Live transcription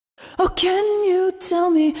Oh, can you tell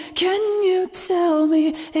me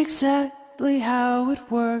exactly how it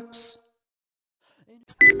works?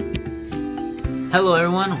 Hello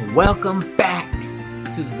everyone, welcome back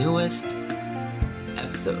to the newest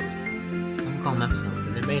episode. I'm calling them episodes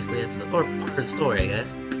because they're basically episodes, or part of the story, I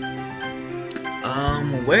guess.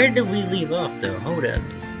 Where did we leave off though? Hold up,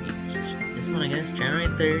 this one I guess, January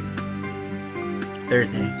 3rd,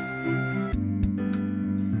 Thursday.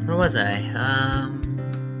 Where was I?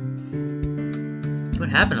 What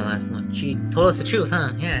happened the last one? She told us the truth, huh?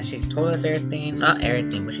 Yeah, she told us everything, not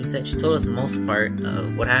everything, but she said she told us most part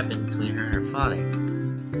of what happened between her and her father.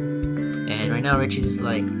 And right now Richie's just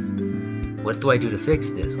like, what do I do to fix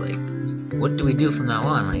this? Like, what do we do from now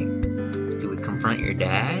on? Like, do we confront your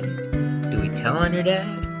dad? Do we tell on your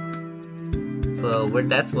dad? So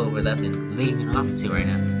that's what we're leaving off to right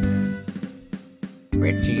now.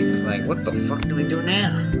 Richie's just like, what the fuck do we do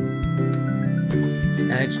now?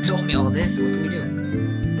 Now that you told me all this, what do we do?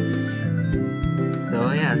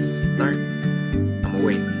 So yeah, start. I'm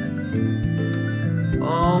awake.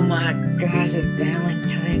 Oh my god, is it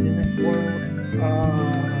Valentine's in this world?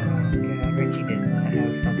 Oh god, Richie does not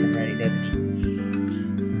have something ready, doesn't he?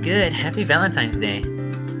 Good, happy Valentine's Day.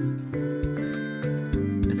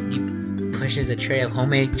 He pushes a tray of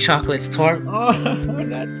homemade chocolates toward. Oh,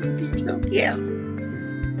 Natsuki, you're so cute.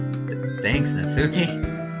 Thanks, Natsuki.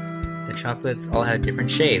 The chocolates all have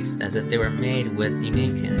different shapes, as if they were made with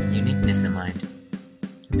uniqueness in mind.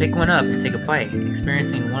 Pick one up and take a bite,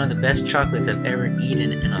 experiencing one of the best chocolates I've ever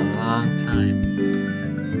eaten in a long time.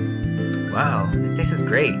 Wow, this tastes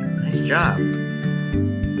great. Nice job.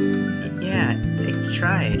 Yeah, I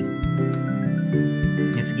tried.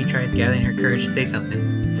 Natsuki tries gathering her courage to say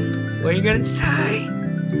something. What are you gonna say?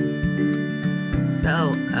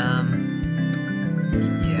 So,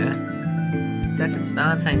 yeah. Since it's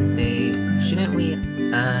Valentine's Day, shouldn't we,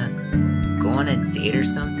 go on a date or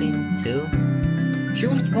something, too? She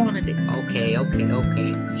wants to go on a date. Okay.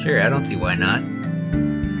 Sure, I don't see why not.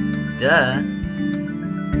 Duh.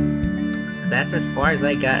 That's as far as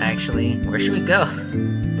I got, actually. Where should we go?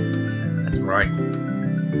 That's right.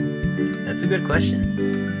 That's a good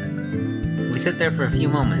question. We sit there for a few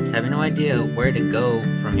moments, having no idea where to go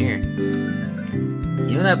from here.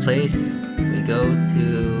 You know that place we go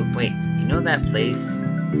to... Wait, you know that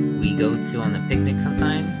place we go to on the picnic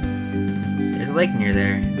sometimes? There's a lake near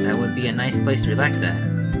there. That would be a nice place to relax at.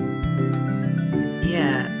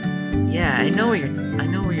 Yeah, I know where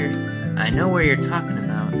you're talking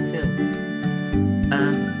about too.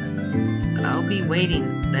 I'll be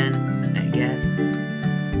waiting then, I guess.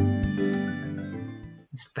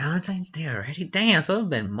 It's Valentine's Day already? Damn, so it's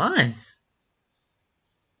been months.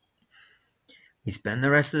 We spend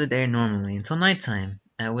the rest of the day normally until nighttime,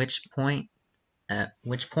 at which point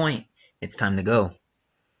it's time to go.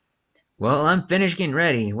 Well, I'm finished getting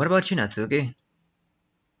ready. What about you, Natsuki?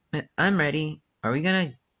 I'm ready. Are we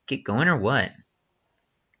gonna get going or what?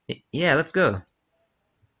 Yeah, let's go.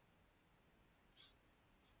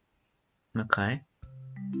 Okay.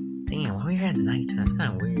 Damn, why are we here at nighttime? It's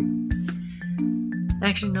kinda weird.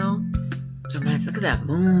 Actually, no. It's romantic. Look at that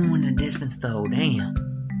moon in the distance, though. Damn.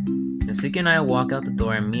 Natsuki and I walk out the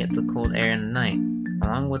door and meet the cold air in the night,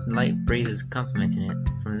 along with light breezes complementing it.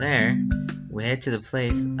 From there, we head to the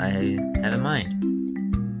place I have in mind.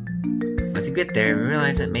 Once we get there, we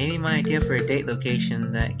realize that maybe my idea for a date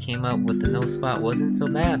location that came up with the no spot wasn't so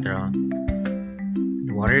bad after all.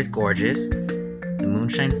 The water is gorgeous. The moon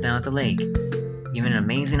shines down at the lake, giving an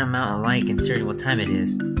amazing amount of light considering what time it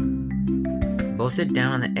is. We both sit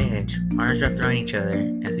down on the edge, arms wrapped around each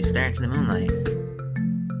other, as we stare into the moonlight.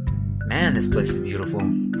 Man, this place is beautiful.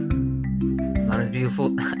 Not as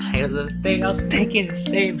beautiful. I was thinking the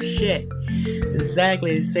same shit.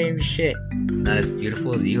 Exactly the same shit. Not as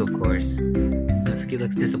beautiful as you, of course. Natsuki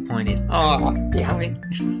looks disappointed. Oh, damn it.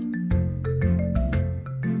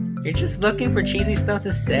 You're just looking for cheesy stuff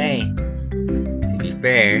to say. To be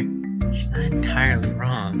fair, she's not entirely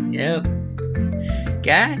wrong. Yep.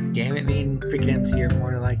 God damn it, me and freaking MC are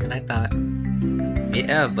more alike than I thought.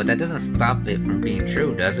 Yeah, but that doesn't stop it from being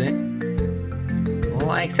true, does it? Well,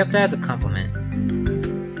 I accept that as a compliment.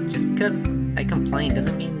 Just because I complain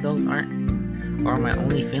doesn't mean those are my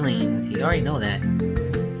only feelings. You already know that.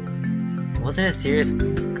 It wasn't a serious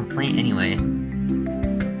complaint anyway.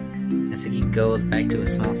 Natsuki goes back to a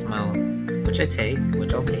small smile, which I'll take.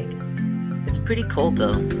 It's pretty cold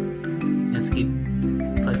though. Natsuki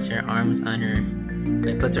puts her arms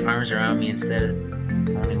around me instead of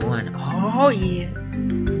only one. Oh yeah.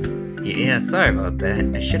 Yeah, sorry about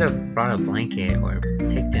that. I should have brought a blanket or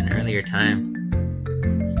picked an earlier time.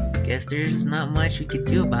 Guess there's not much we could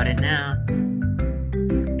do about it now.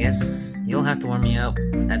 guess you'll have to warm me up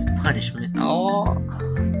as punishment. Oh,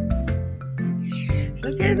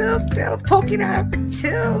 look at those tails poking out her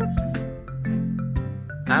tooth.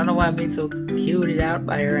 I don't know why I'm being so cuted out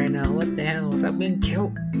by her right now. What the hell? Was I being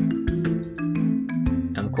cute?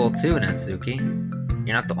 I'm cool too, Natsuki.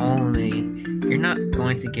 You're not the only. You're not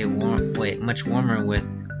going to get much warmer with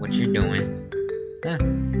what you're doing. Huh.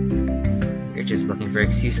 You're just looking for an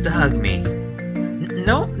excuse to hug me.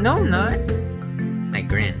 No, I'm not. I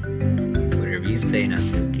grin. Whatever you say,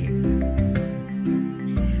 Natsuki.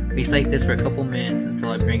 We stay like this for a couple minutes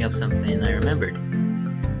until I bring up something I remembered.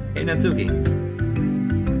 Hey, Natsuki.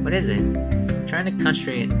 What is it? I'm trying to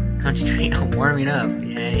concentrate on warming up.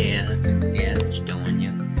 Yeah, that's what you're doing,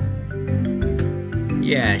 yeah.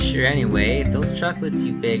 Yeah, sure, anyway, those chocolates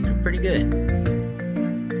you baked were pretty good.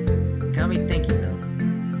 It got me thinking, though.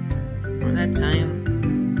 Remember that time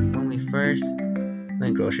when we first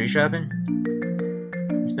went grocery shopping?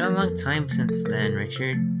 It's been a long time since then,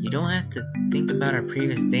 Richard. You don't have to think about our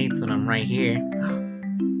previous dates when I'm right here.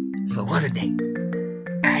 So it was a date.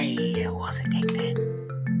 It was a date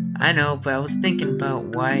then. I know, but I was thinking about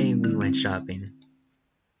why we went shopping.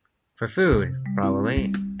 For food,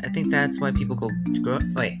 probably. I think that's why people go to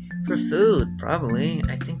for food, probably.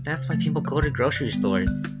 I think that's why people go to grocery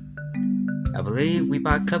stores. I believe we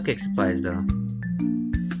bought cupcake supplies, though.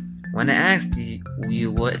 When I asked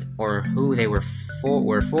you what or who they were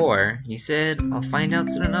for, you said, I'll find out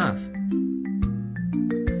soon enough.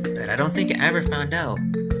 But I don't think I ever found out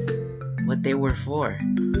what they were for.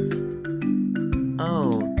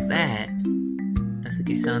 Oh, that.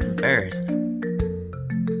 Natsuki sounds embarrassed.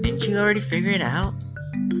 Didn't you already figure it out?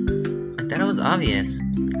 I thought it was obvious.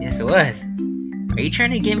 Yes, it was. Are you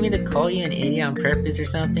trying to get me to call you an idiot on purpose or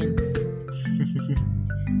something?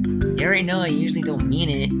 You already know I usually don't mean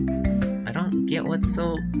it. I don't get what's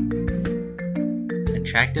so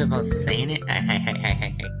attractive about saying it.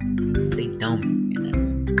 Hey. Say dumb. And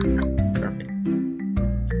that's perfect.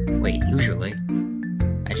 Wait, usually?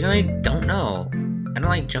 I generally don't know. I don't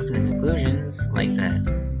like jumping to conclusions like that.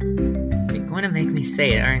 You're going to make me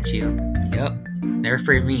say it, aren't you? Yup. They're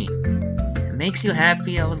for me. If it makes you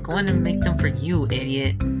happy, I was going to make them for you,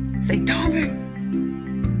 idiot. Say dumb.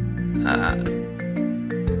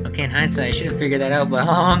 Okay, in hindsight, I should have figured that out a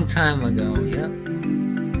long time ago. Yep.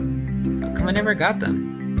 How come I never got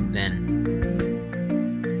them, then?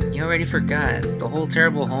 You already forgot. The whole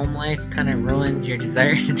terrible home life kind of ruins your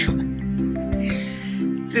desire to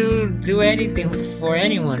do anything for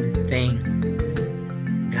anyone thing.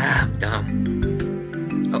 God, I'm dumb.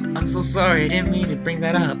 Oh, I'm so sorry. I didn't mean to bring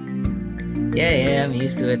that up. Yeah, I'm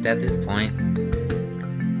used to it at this point.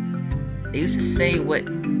 I used to say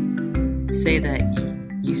that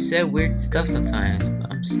you said weird stuff sometimes,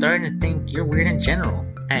 but I'm starting to think you're weird in general.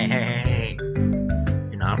 Hey.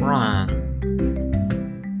 You're not wrong.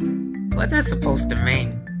 What that's supposed to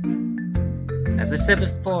mean? As I said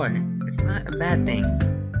before, it's not a bad thing.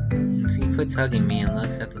 So he quits hugging me and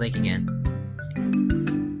looks at the lake again.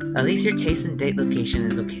 At least your taste in date location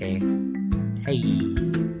is okay. Hey.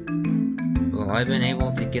 Well, I've been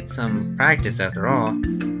able to get some practice after all.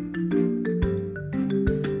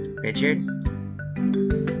 Richard?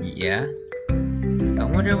 Yeah? I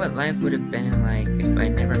wonder what life would have been like if I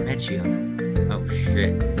never met you. Oh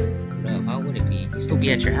shit. No, how would it be? You'd still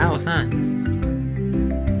be at your house, huh?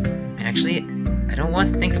 Actually, I don't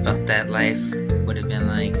want to think about that life would have been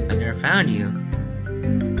like if I never found you.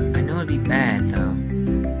 I know it'd be bad, though.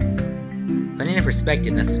 Putting it in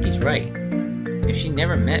perspective, Natsuki's right. If she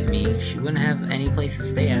never met me, she wouldn't have any place to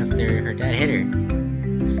stay after her dad hit her.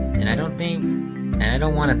 And I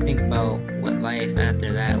don't want to think about what life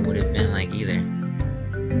after that would have been like either.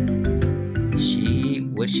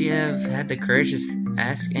 Would she have had the courage to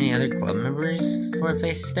ask any other club members for a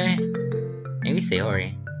place to stay? Maybe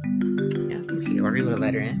Sayori. Yeah, I think Sayori would have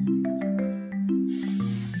let her in.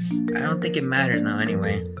 I don't think it matters now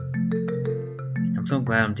anyway. I'm so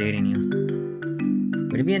glad I'm dating you.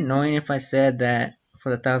 Would it be annoying if I said that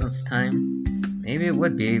for the 1000th time? Maybe it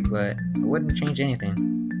would be, but it wouldn't change anything.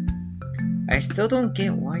 I still don't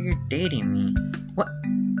get why you're dating me. What?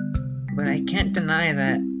 But I can't deny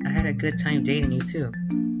that I had a good time dating you too.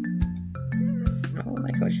 I don't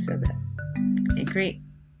like how you said that. A great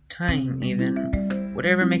time, even.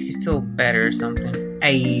 Whatever makes you feel better or something.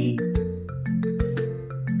 I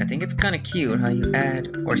think it's kind of cute how you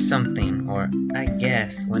add or something, or I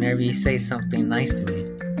guess, whenever you say something nice to me.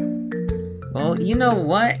 Well, you know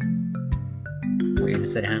what? What are you gonna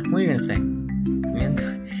say, huh? What are you gonna say?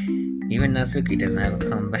 Even Natsuki doesn't have a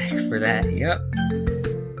comeback for that. Yep.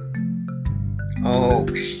 Oh,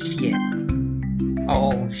 shit.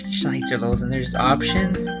 Oh, she likes her those, and there's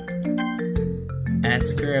options.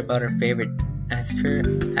 Ask about her favorite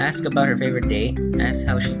date. Ask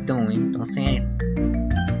how she's doing. Don't say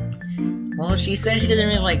anything. Well, she said she doesn't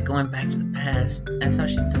really like going back to the past. Ask how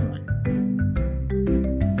she's doing.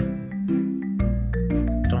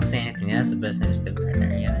 Don't say anything. That's the best initiative right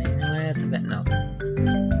there. Yeah, you know what? That's a bet. No.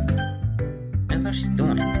 That's how she's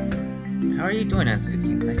doing. How are you doing,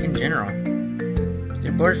 Natsuki? Like in general. With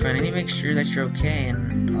your boyfriend, I need to make sure that you're okay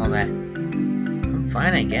and all that. I'm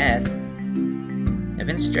fine, I guess. I've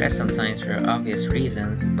been stressed sometimes for obvious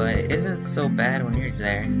reasons, but it isn't so bad when you're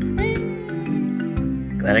there.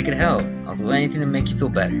 Glad I could help. I'll do anything to make you feel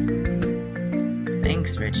better.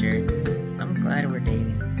 Thanks, Richard. I'm glad we're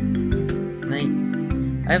dating. Like,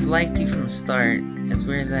 I've liked you from the start, as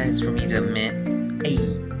weird as that is for me to admit. Hey.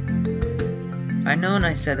 I know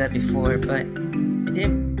I said that before, but it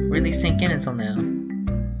didn't really sink in until now.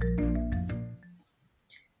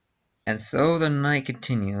 And so the night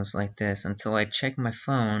continues like this until I check my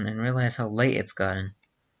phone and realize how late it's gotten.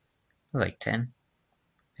 Like 10.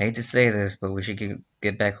 I hate to say this, but we should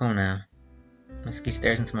get back home now. Misky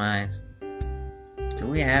stares into my eyes. Do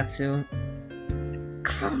we have to?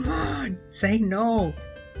 Come on! Say no!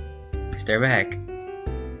 I stare back.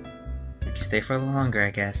 I can stay for a little longer, I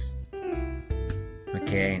guess.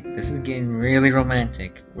 Okay, this is getting really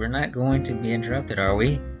romantic. We're not going to be interrupted, are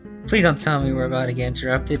we? Please don't tell me we're about to get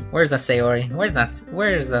interrupted. Where's that Sayori? Where's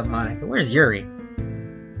Monica? Where's Yuri?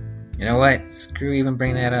 You know what? Screw even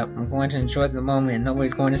bringing that up. I'm going to enjoy the moment and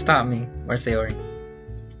nobody's going to stop me. Where's Sayori?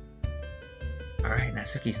 Alright,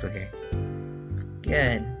 Natsuki's still here.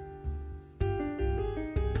 Good.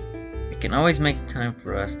 We can always make time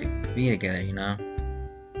for us to be together, you know?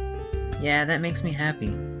 Yeah, that makes me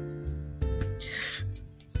happy.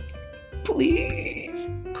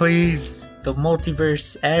 Please. Please. The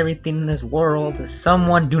multiverse, everything in this world,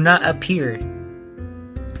 someone do not appear.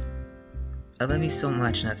 I love you so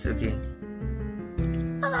much, Natsuki.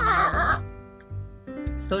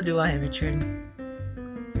 So do I, Richard.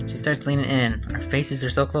 She starts leaning in. Our faces are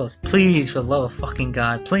so close. Please, for the love of fucking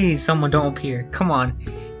God, please, someone don't appear. Come on.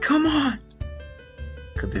 Come on.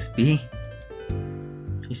 Could this be?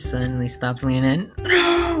 She suddenly stops leaning in.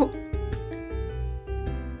 No!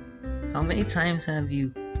 How many times have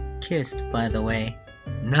you kissed, by the way?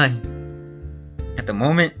 None. At the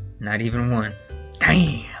moment, not even once.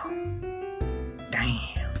 Damn.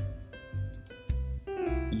 Damn.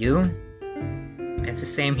 You? It's the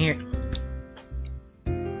same here.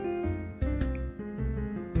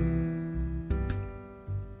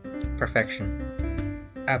 Perfection.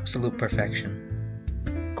 Absolute perfection.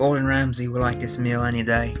 Gordon Ramsay would like this meal any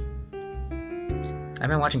day. I've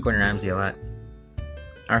been watching Gordon Ramsay a lot.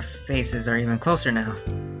 Our faces are even closer now.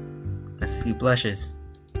 Natsuki blushes.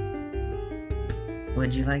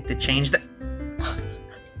 Would you like to change that?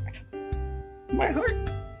 My heart.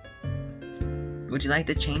 Would you like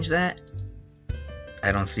to change that?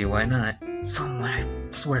 I don't see why not. Someone, I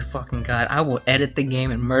swear to fucking God, I will edit the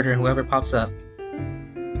game and murder whoever pops up.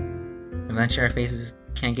 Eventually our faces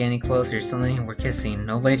can't get any closer. Suddenly we're kissing.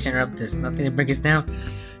 Nobody to interrupt this. Nothing to bring us down.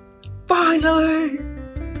 Finally!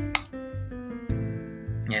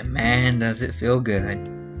 Yeah, man, does it feel good.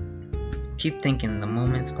 Keep thinking the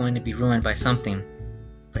moment's going to be ruined by something,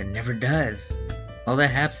 but it never does. All that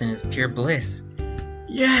happens is pure bliss.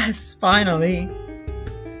 Yes, finally!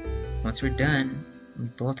 Once we're done, we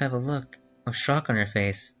both have a look of shock on our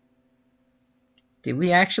face. Did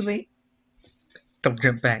we actually? Don't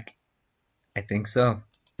jump back. I think so.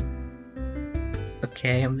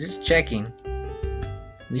 Okay, I'm just checking.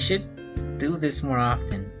 We should do this more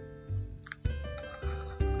often.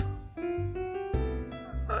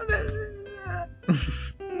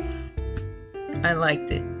 I liked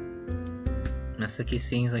it. Natsuki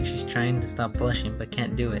seems like she's trying to stop blushing but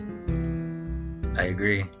can't do it. I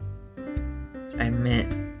agree. I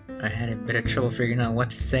admit, I had a bit of trouble figuring out what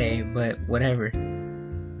to say, but whatever.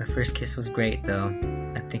 Our first kiss was great though.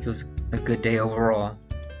 I think it was a good day overall.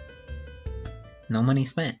 No money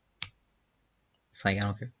spent. It's like, I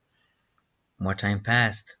don't care. More time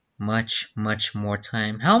passed. Much more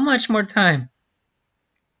time. How much more time?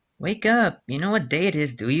 Wake up! You know what day it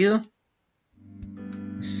is, do you?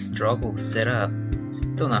 Struggle to sit up.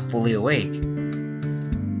 Still not fully awake.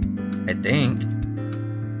 I think.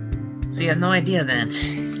 So you have no idea then.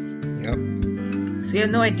 Yep. So you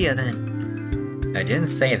have no idea then. I didn't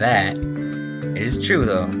say that. It is true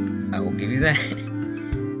though. I will give you that.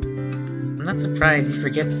 I'm not surprised you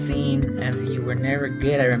forget the scene, as you were never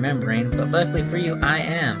good at remembering, but luckily for you, I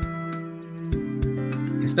am.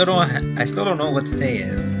 I still don't know what today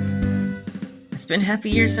is. It's been half a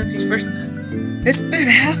year since we first met. It's been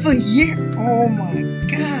half a year. Oh my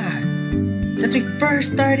god. Since we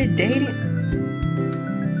first started dating.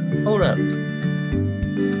 Hold up.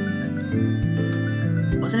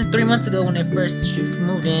 Wasn't it 3 months ago when she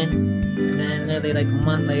moved in? And then literally like a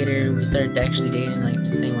month later, we started actually dating, like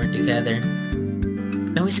just saying we're together.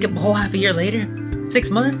 Then we skipped a whole half a year later?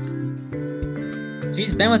 6 months?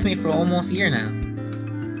 She's been with me for almost a year now.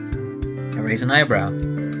 I raise an eyebrow.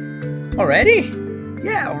 Already?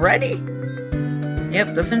 Yeah, already?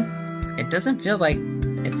 Yep, it doesn't feel like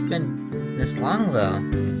it's been this long though.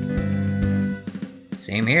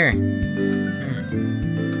 Same here.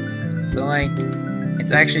 So like,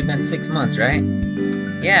 it's actually been 6 months, right?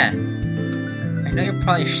 Yeah. I know you're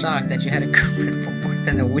probably shocked that you had a girlfriend for more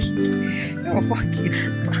than a week. Oh, fuck you.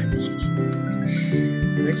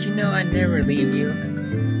 But you know I'd never leave you.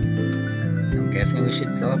 I'm guessing we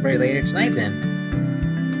should celebrate later tonight then.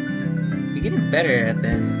 You're getting better at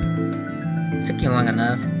this. It took you long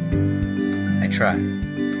enough. I try.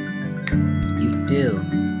 You do.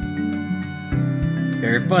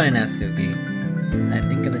 Very funny, Natsuki. I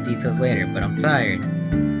think of the details later, but I'm tired.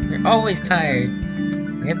 You're always tired.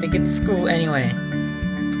 We have to get to school anyway.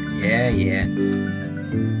 Yeah.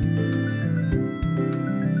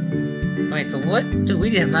 Wait, so what do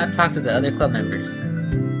we have not talked to the other club members?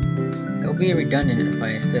 It'll be redundant if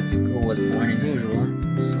I said school was boring as usual,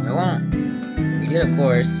 so I won't. We did, of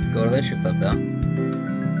course, go to literature club though.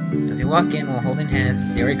 As we walk in while holding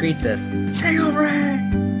hands, Sayori greets us. Sayori!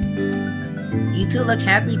 You two look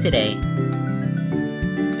happy today.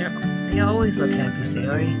 They always look happy,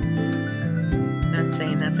 Sayori. Not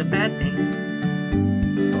saying that's a bad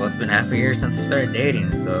thing. Well, it's been half a year since we started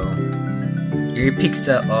dating, so... Yuri picks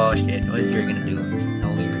up... Oh shit, what is Yuri gonna do? No,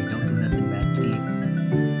 Yuri, don't do nothing bad, please.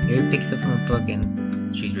 Yuri picks up from a book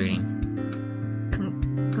and she's reading.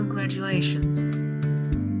 Congratulations.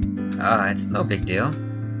 It's no big deal.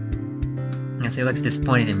 And she looks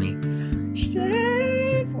disappointed in me.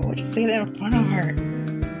 Shit! Why would you say that in front of her?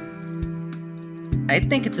 I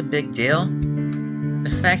think it's a big deal. The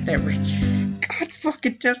fact that Richard... God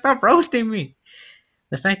fucking just stop roasting me!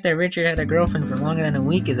 The fact that Richard had a girlfriend for longer than a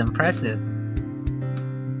week is impressive.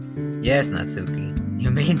 Yes, Natsuki. You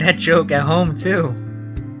made that joke at home too.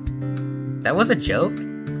 That was a joke?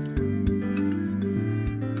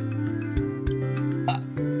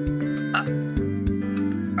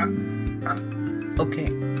 Okay.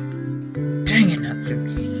 Dang it,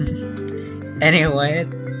 Natsuki. Anyway,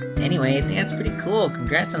 I think that's pretty cool.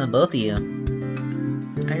 Congrats on the both of you.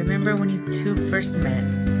 I remember when you two first met.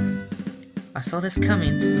 I saw this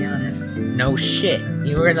coming, to be honest. No shit.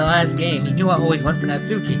 You were in the last game. You knew I always went for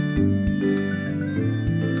Natsuki.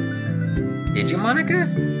 Did you, Monica?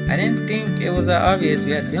 I didn't think it was that obvious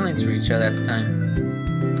we had feelings for each other at the time.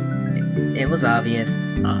 It was obvious.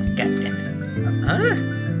 Oh, goddammit. Huh?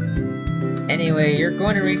 Anyway, we're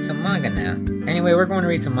going to read some manga now.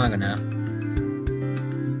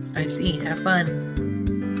 I see. Have fun.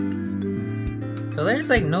 So there's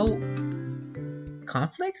like no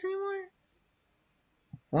conflicts anymore?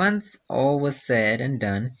 Once all was said and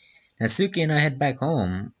done, Natsuki and I head back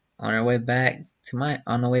home. On the way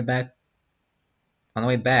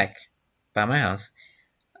back by my house,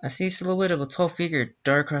 I see a silhouette of a tall figure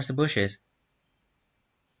dart across the bushes.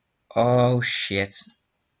 Oh shit.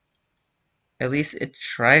 At least it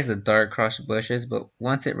tries to dart across the bushes, but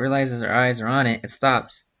once it realizes our eyes are on it, it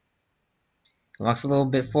stops. It walks a little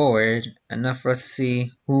bit forward, enough for us to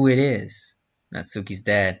see who it is. Natsuki's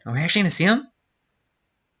dad. Are we actually gonna see him?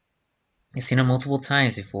 I've seen him multiple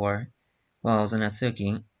times before while I was in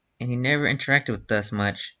Natsuki, and he never interacted with us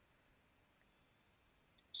much.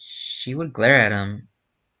 She would glare at him,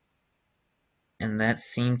 and that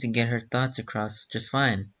seemed to get her thoughts across just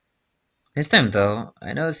fine. This time, though,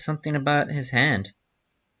 I noticed something about his hand.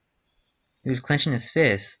 He was clenching his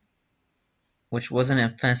fist, which wasn't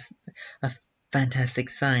a fantastic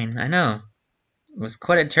sign. I know. It was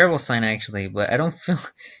quite a terrible sign, actually, but I don't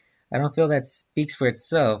feel that speaks for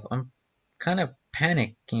itself. I'm kind of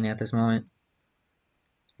panicking at this moment.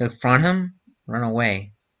 Confront him? Run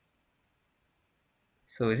away.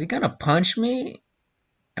 So is he gonna punch me?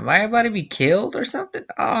 Am I about to be killed or something?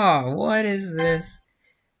 Oh, what is this?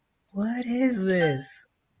 What is this?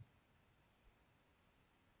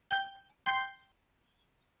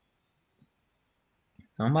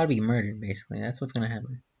 So I'm about to be murdered, basically. That's what's gonna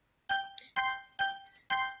happen.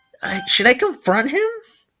 Should I confront him?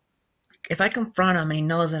 If I confront him and he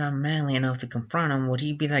knows that I'm manly enough to confront him, would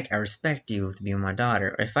he be like, I respect you to be my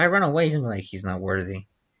daughter? Or if I run away, he's gonna be like, he's not worthy.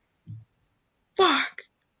 Fuck!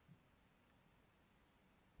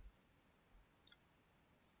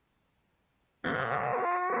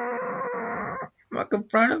 I'm gonna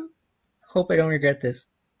confront him. Hope I don't regret this.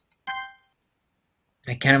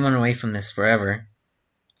 I can't run away from this forever.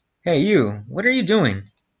 Hey, you! What are you doing?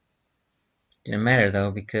 Didn't matter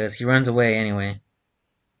though, because he runs away anyway.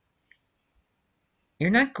 You're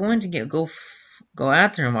not going to go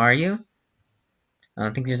after him, are you? I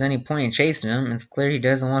don't think there's any point in chasing him. It's clear he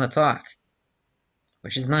doesn't want to talk.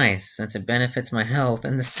 Which is nice, since it benefits my health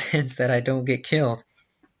in the sense that I don't get killed.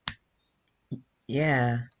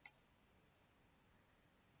 Yeah.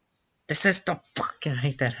 This is the fucking... I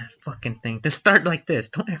hate that fucking thing. To start like this.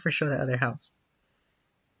 Don't ever show that other house.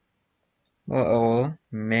 Well,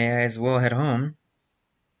 may I as well head home?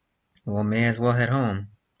 Well, may I as well head home.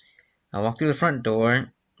 I walk through the front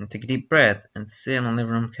door and take a deep breath and sit on the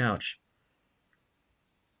living room couch.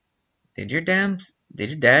 Did your dad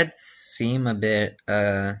seem a bit,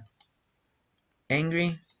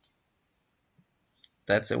 angry?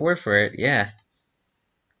 That's a word for it, yeah.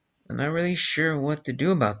 I'm not really sure what to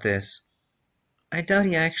do about this. I doubt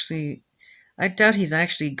he's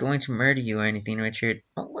actually going to murder you or anything, Richard.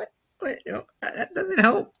 Oh, what? Oh, that doesn't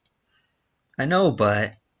help. I know,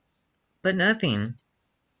 but nothing.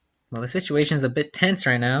 Well, the situation's a bit tense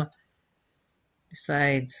right now.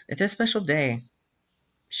 Besides, it's a special day.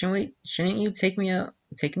 Shouldn't you take me out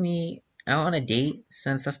on a date,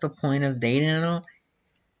 since that's the point of dating and all?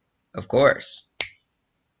 Of course.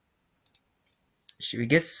 Should we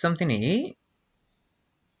get something to eat?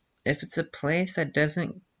 If it's a place that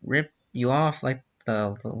doesn't rip you off like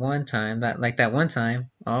the one time, that one time,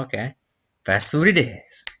 oh, okay. Fast food it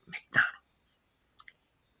is. McDonald's.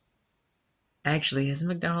 Actually, is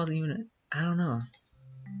McDonald's even? I don't know.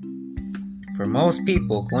 For most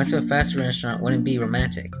people, going to a fast food restaurant wouldn't be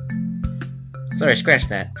romantic. Sorry, scratch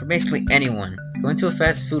that. For basically anyone, going to a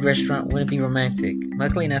fast food restaurant wouldn't be romantic.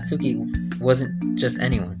 Luckily, Natsuki wasn't just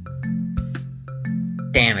anyone.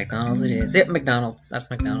 Damn, McDonald's it is. Yep, McDonald's. That's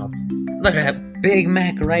McDonald's. Look at that Big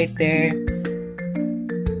Mac right there.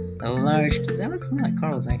 A large... That looks more like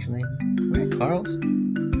Carl's, actually. Where at Carl's?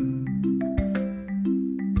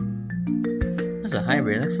 That's a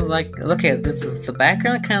hybrid. Looks like... Look at the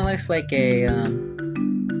background kind of looks like a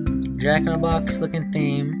Jack in the Box looking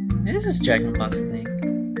theme. This is Jack in the Box, I think.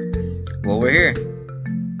 Well, we're here.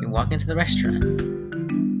 We walk into the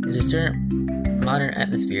restaurant. There's a certain modern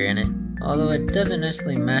atmosphere in it. Although it doesn't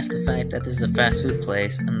necessarily mask the fact that this is a fast food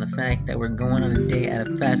place and the fact that we're going on a date at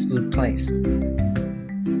a fast food place.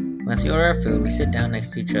 Once we order our food, we sit down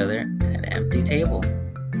next to each other at an empty table.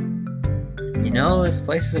 You know, this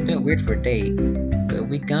place is a bit weird for a date, but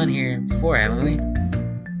we've gone here before, haven't we?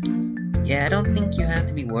 Yeah, I don't think you have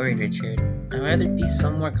to be worried, Richard. I'd rather be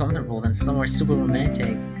somewhere comfortable than somewhere super romantic,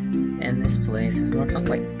 and this place is more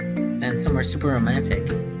than somewhere super romantic.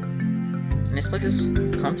 And this place is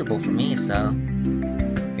comfortable for me, so...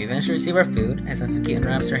 We eventually receive our food as Natsuki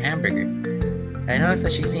unwraps her hamburger. I notice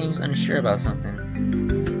that she seems unsure about something.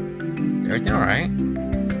 Is everything alright?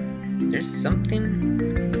 There's something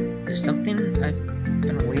I've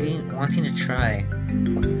been wanting to try.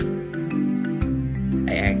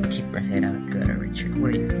 I keep her head on a gutter, Richard.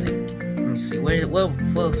 What do you think? Let me see. What is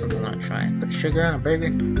something I want to try? Put sugar on a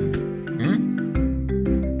burger?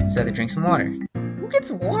 So I have to drink some water. Who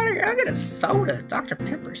gets water? I got a soda, Dr.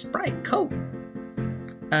 Pepper, Sprite, Coke.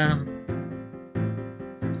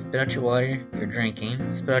 Spit out your water, you're drinking.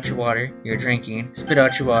 Spit out your water, you're drinking. Spit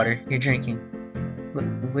out your water, you're drinking.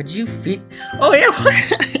 Would you feed... Oh yeah!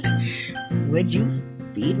 Would you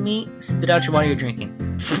feed me? Spit out your water, you're drinking.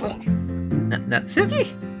 Natsuki?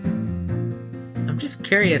 I'm just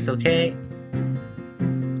curious, okay?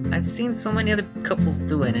 I've seen so many other couples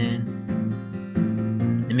do it,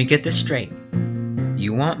 and... Let me get this straight.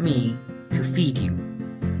 You want me to feed you?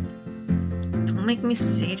 Don't make me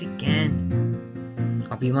say it again.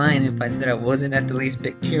 I'll be lying if I said I wasn't at the least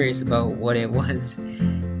bit curious about what it was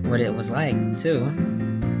like, too.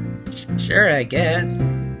 Sure, I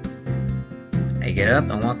guess. I get up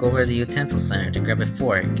and walk over to the utensil center to grab a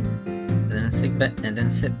fork, and then sit back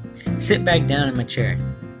down in my chair.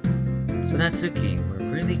 So Natsuki, we're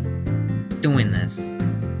really doing this.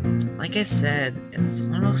 Like I said, it's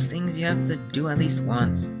one of those things you have to do at least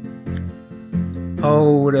once.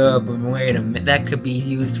 Hold up and wait a minute, that could be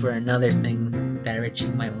used for another thing that Richie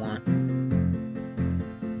might want.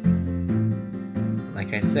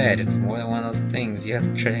 Like I said, it's more than one of those things you have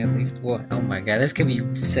to try at least once. Oh my god, this could be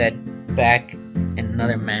said back in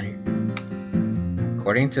another manner.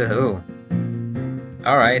 According to who?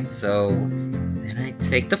 Alright, so then I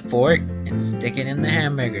take the fork and stick it in the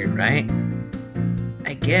hamburger, right?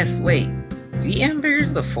 I guess, wait, you eat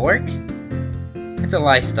hamburgers with a fork? It's a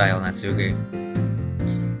lifestyle, Natsuki.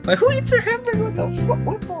 Wait, who eats a hamburger? What the fuck?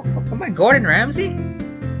 What the fuck? Am I Gordon Ramsay?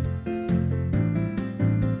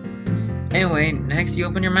 Anyway, next you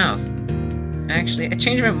open your mouth. Actually, I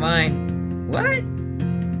changed my mind. What?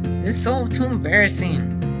 This is so too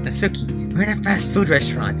embarrassing. Natsuki, we're in a fast food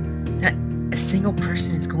restaurant. Not a single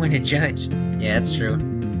person is going to judge. Yeah, that's true.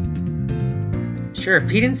 Sure,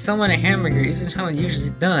 feeding someone a hamburger isn't how it's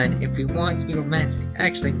usually done if we want to be romantic.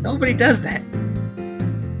 Actually, nobody does that.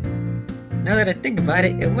 Now that I think about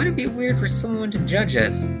it, it wouldn't be weird for someone to judge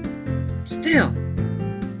us. Still,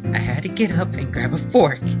 I had to get up and grab a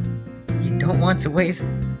fork. You don't want to waste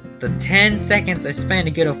the 10 seconds I spent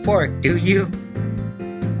to get a fork, do you?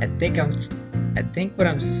 I think what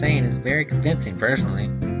I'm saying is very convincing, personally.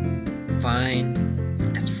 Fine.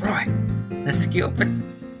 That's right. Natsuki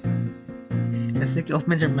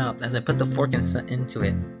opens her mouth as I put the fork into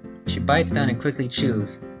it. She bites down and quickly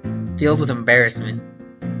chews, filled with embarrassment.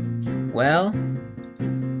 Well,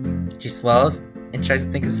 she swallows and tries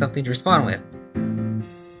to think of something to respond with.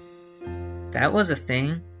 That was a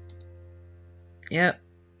thing. Yep,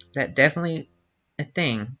 that definitely a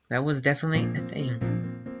thing. That was definitely a thing.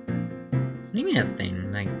 What do you mean a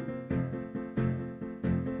thing? Like,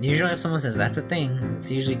 usually if someone says that's a thing,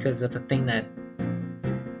 it's usually because that's a thing that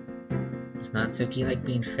it's not Suki like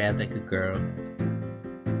being fed like a girl.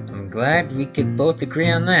 I'm glad we could both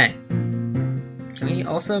agree on that. Can we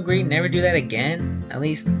also agree never do that again? At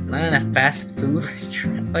least not in a fast food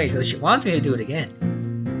restaurant. Wait, so she wants me to do it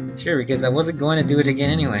again. Sure, because I wasn't going to do it again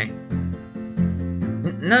anyway.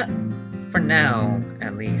 Not for now,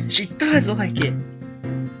 at least. She does like it.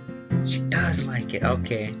 She does like it,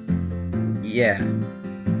 okay. Yeah.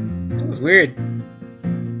 That was weird.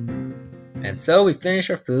 And so we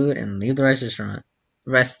finish our food and leave the restaurant.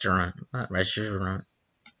 Not restaurant.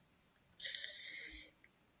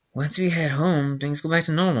 Once we head home, things go back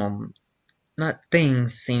to normal. Not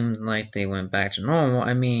things seemed like they went back to normal.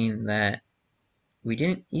 I mean that we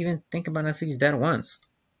didn't even think about Natsuki's dad once.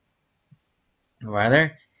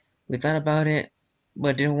 Rather, we thought about it,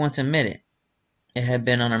 but didn't want to admit it. It had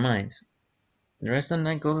been on our minds. The rest of the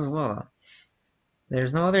night goes as well, though.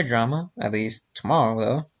 There's no other drama, at least tomorrow,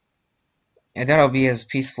 though. I doubt it'll be as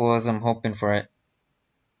peaceful as I'm hoping for it.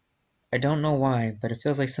 I don't know why, but it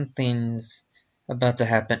feels like something's about to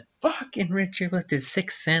happen. Fucking Richard with his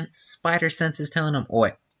sixth sense, spider senses telling him, oi.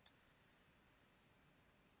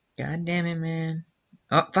 God damn it, man.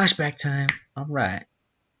 Oh, flashback time. Alright.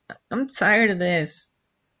 I'm tired of this.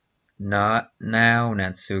 Not now,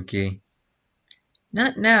 Natsuki.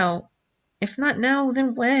 Not now? If not now,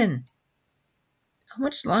 then when? How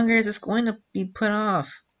much longer is this going to be put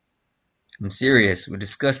off? I'm serious. We'll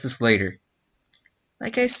discuss this later.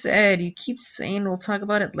 Like I said, you keep saying we'll talk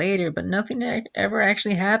about it later, but nothing ever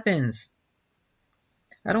actually happens.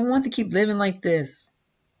 I don't want to keep living like this.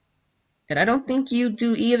 And I don't think you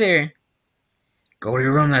do either. Go to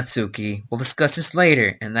your room, Natsuki. We'll discuss this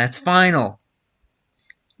later, and that's final.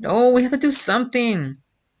 No, we have to do something.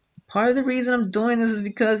 Part of the reason I'm doing this is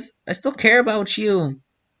because I still care about you.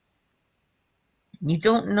 You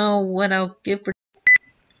don't know what I'll give for...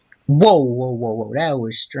 Whoa. That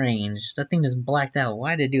was strange. That thing just blacked out.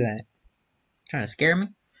 Why did it do that? Trying to scare me?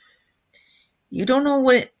 You don't know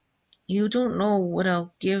what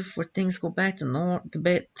I'll give for things go back to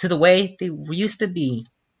the way they used to be.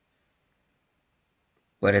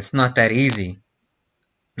 But it's not that easy.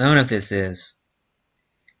 None of this is.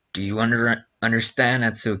 Do you understand,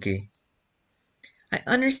 Natsuki? I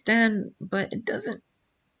understand, but it doesn't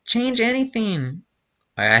change anything.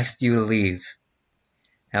 I asked you to leave.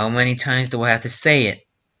 How many times do I have to say it?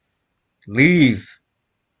 Leave.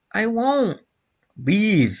 I won't.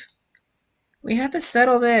 Leave. We have to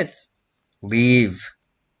settle this. Leave.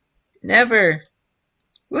 Never.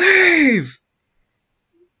 Leave.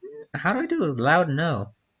 How do I do a loud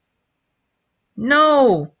no?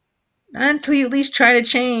 No. Not until you at least try to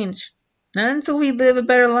change. Not until we live a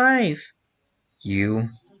better life. You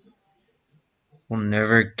will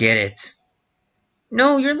never get it.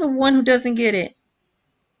 No, you're the one who doesn't get it.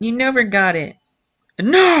 You never got it.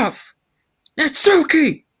 Enough!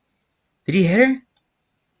 Natsuki! Did he hit her?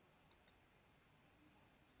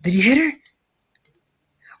 Did he hit her?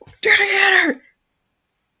 Did he hit her?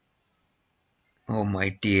 Oh,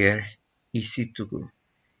 my dear Itsuku.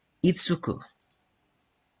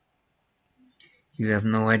 You have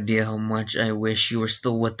no idea how much I wish you were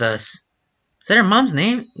still with us. Is that her mom's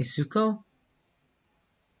name? Isuko?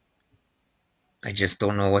 I just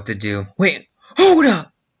don't know what to do. Wait, hold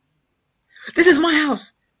up! This is my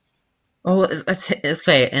house! Oh, it's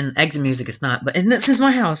okay, in exit music it's not, but this is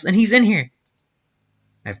my house, and he's in here.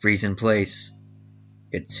 I freeze in place.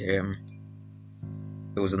 It's him.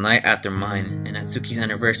 It was the night after mine and Natsuki's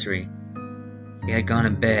anniversary. We had gone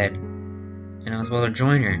to bed, and I was about to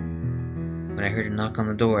join her when I heard a knock on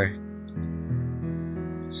the door.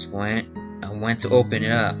 So I went to open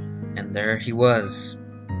it up, and there he was.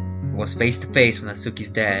 I was face to face with Natsuki's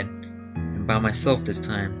dad, and by myself this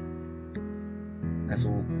time. As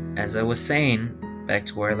I was saying, back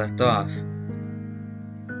to where I left off.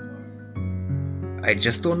 I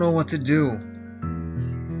just don't know what to do.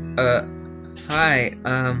 Hi,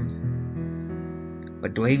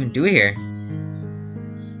 what do I even do here?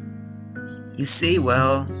 You see,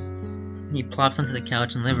 well, he plops onto the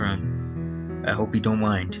couch in the living room. I hope you don't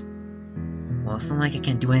mind. Well, it's not like I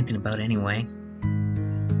can't do anything about it anyway.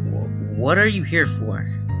 What are you here for?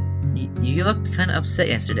 You looked kinda upset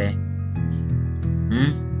yesterday.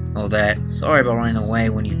 Oh, that. Sorry about running away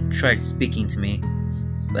when you tried speaking to me.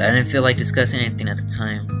 But I didn't feel like discussing anything at the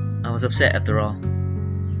time. I was upset after all.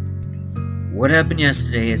 What happened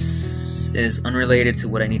yesterday is unrelated to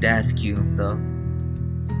what I need to ask you, though.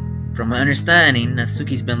 From my understanding,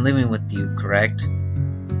 Natsuki's been living with you, correct?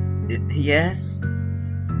 Yes?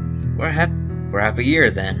 For half a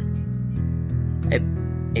year, then.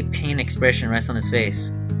 A pain expression rests on his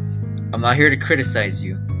face. I'm not here to criticize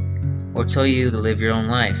you, or tell you to live your own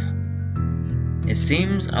life. It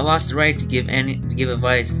seems I lost the right to give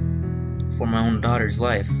advice for my own daughter's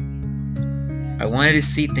life. I wanted to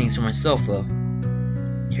see things for myself, though.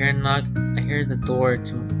 I hear a knock. I hear the door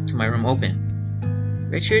to my room open.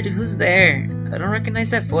 Richard, who's there? I don't recognize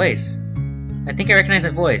that voice. I think I recognize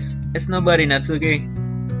that voice. It's nobody, Natsuki.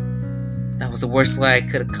 That was the worst lie I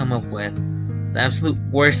could have come up with. The absolute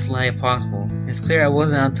worst lie possible. It's clear I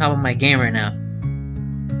wasn't on top of my game right now.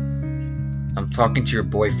 I'm talking to your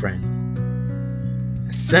boyfriend.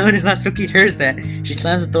 As soon as Natsuki hears that, she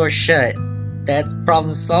slams the door shut. That's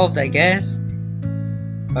problem solved, I guess.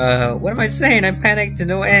 What am I saying? I'm panicked to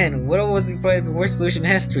no end. What was probably the worst solution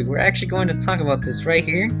in history? We're actually going to talk about this right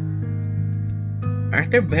here?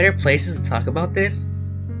 Aren't there better places to talk about this?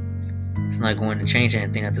 It's not going to change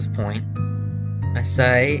anything at this point. I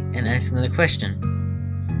sigh and ask another question.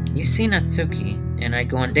 You see Natsuki and I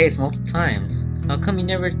go on dates multiple times. How come you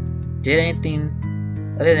never did anything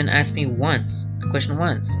other than ask me the question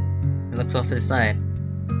once? He looks off to the side.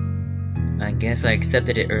 I guess I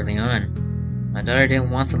accepted it early on. My daughter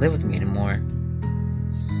didn't want to live with me anymore.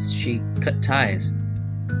 She cut ties.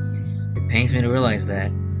 It pains me to realize that.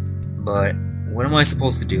 But what am I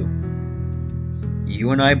supposed to do?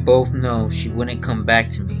 You and I both know she wouldn't come back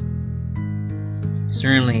to me.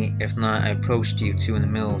 Certainly, if not, I approached you two in the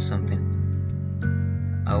middle of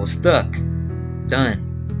something. I was stuck.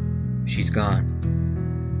 Done. She's gone.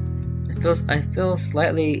 I feel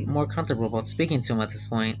slightly more comfortable about speaking to him at this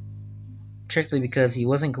point. Particularly because he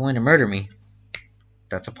wasn't going to murder me.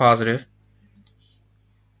 That's a positive.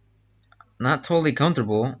 Not totally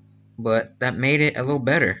comfortable, but that made it a little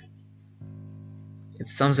better. It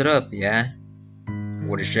sums it up, yeah?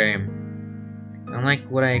 What a shame.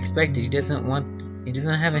 Unlike what I expected, he doesn't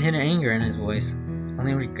have a hint of anger in his voice,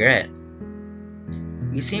 only regret.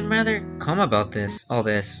 You seem rather calm about all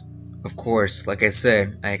this. Of course, like I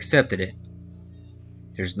said, I accepted it.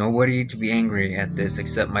 There's nobody to be angry at this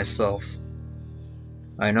except myself.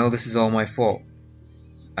 I know this is all my fault.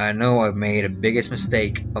 I know I've made the biggest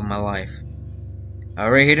mistake of my life. I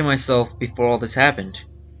already hated myself before all this happened.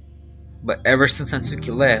 But ever since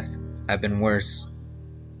Natsuki left, I've been worse.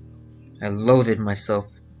 I loathed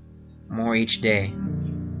myself more each day,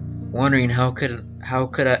 wondering how could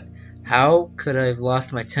I have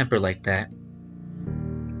lost my temper like that?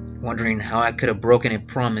 Wondering how I could have broken a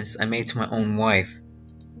promise I made to my own wife.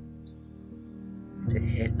 To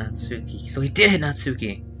hit Natsuki. So he did hit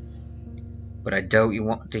Natsuki. But I doubt you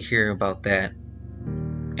want to hear about that.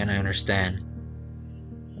 And I understand.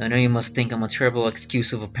 I know you must think I'm a terrible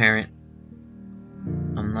excuse of a parent.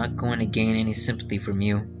 I'm not going to gain any sympathy from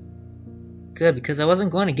you. Good, because I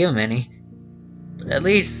wasn't going to give him any. But at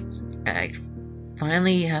least I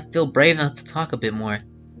finally feel brave enough to talk a bit more.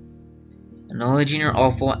 Acknowledging your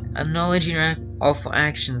awful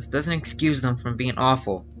actions doesn't excuse them from being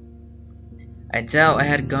awful. I doubt I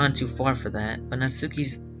had gone too far for that, but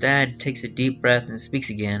Natsuki's dad takes a deep breath and speaks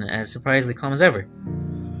again, as surprisingly calm as ever.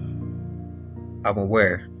 I'm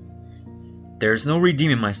aware. There's no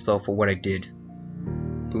redeeming myself for what I did.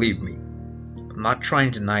 Believe me, I'm not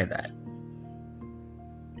trying to deny that.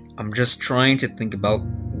 I'm just trying to think about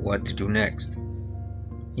what to do next.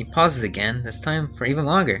 He pauses again, this time for even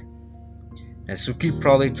longer. Natsuki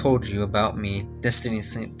probably told you about me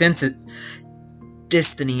distancing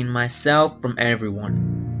myself from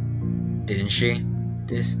everyone. Didn't she?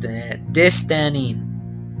 Distancing.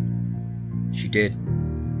 She did.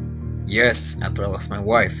 Yes, after I lost my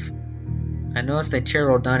wife. I noticed a tear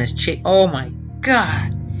rolled down his cheek. Oh my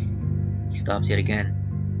god! He stops yet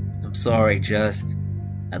again. I'm sorry, just.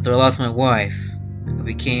 After I lost my wife, I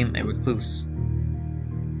became a recluse.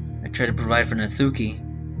 I tried to provide for Natsuki,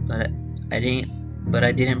 but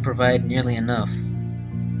I didn't provide nearly enough.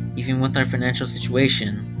 Even with our financial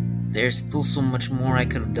situation, there's still so much more I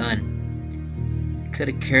could have done. I could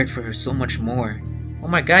have cared for her so much more. Oh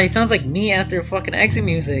my god, he sounds like me after fucking exit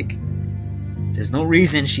music. There's a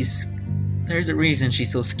reason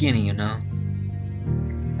she's so skinny, you know.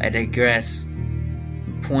 I digress.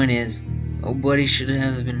 The point is, nobody should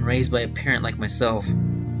have been raised by a parent like myself.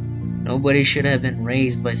 Nobody should have been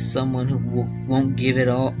raised by someone who won't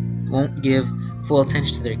give full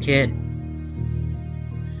attention to their kid.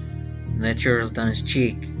 And that tear rolls down his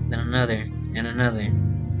cheek, then another, and another.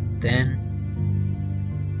 Then,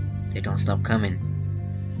 they don't stop coming.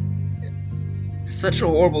 Such a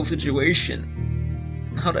horrible situation.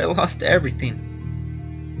 Now that I lost everything.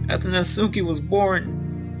 After Natsuki was born,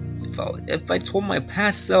 if I told my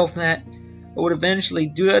past self that I would eventually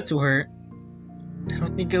do that to her, I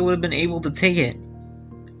don't think I would have been able to take it.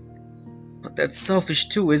 But that's selfish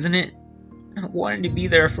too, isn't it? I wanted to be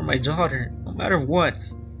there for my daughter, no matter what.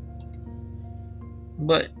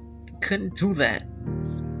 But I couldn't do that.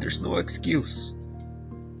 There's no excuse.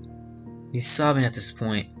 He's sobbing at this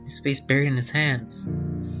point, his face buried in his hands.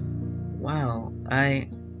 Wow,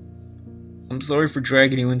 I'm sorry for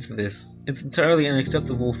dragging you into this. It's entirely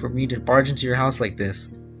unacceptable for me to barge into your house like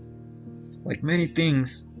this. Like many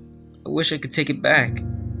things, I wish I could take it back,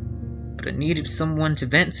 but I needed someone to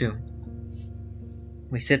vent to.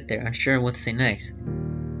 We sit there, unsure what to say next.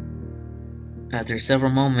 After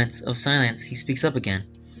several moments of silence, he speaks up again.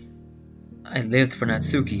 I lived for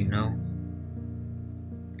Natsuki, you know.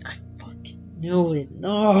 I fucking knew it.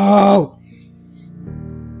 No!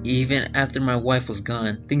 Even after my wife was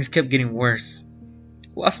gone, things kept getting worse.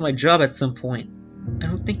 I lost my job at some point. I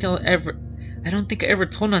don't think I ever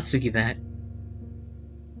told Natsuki that.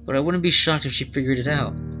 But I wouldn't be shocked if she figured it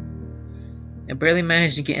out. I barely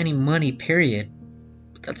managed to get any money, period.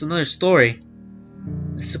 But that's another story.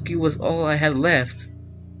 Natsuki was all I had left.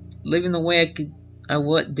 Living the way I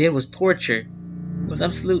did was torture.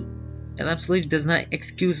 It absolutely does not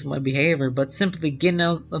excuse my behavior, but simply getting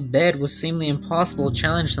out of bed was seemingly impossible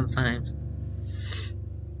challenge sometimes.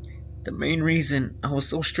 The main reason I was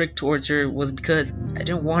so strict towards her was because I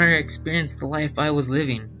didn't want her to experience the life I was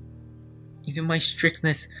living. Even my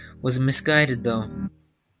strictness was misguided though.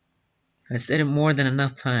 I said it more than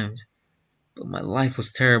enough times, but my life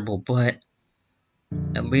was terrible, but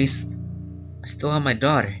at least I still have my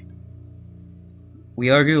daughter. We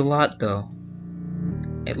argue a lot though.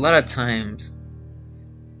 A lot of times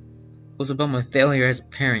it was about my failure as a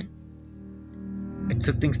parent. I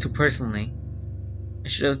took things too personally. I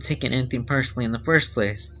should have taken anything personally in the first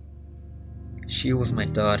place. She was my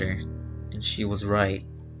daughter, and she was right.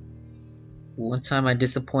 One time I was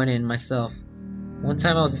disappointed in myself,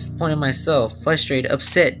 frustrated,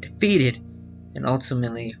 upset, defeated, and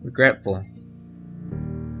ultimately regretful.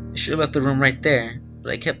 I should have left the room right there,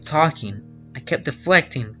 but I kept talking. I kept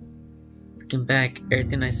deflecting. Looking back,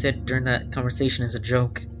 everything I said during that conversation is a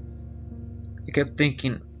joke. I kept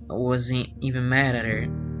thinking I wasn't even mad at her.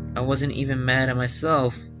 I wasn't even mad at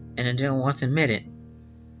myself, and I didn't want to admit it.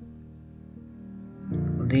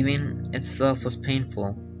 Leaving itself was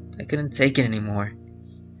painful. I couldn't take it anymore.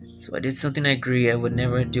 So I did something I agreed I would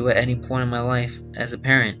never do at any point in my life as a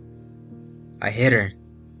parent. I hit her.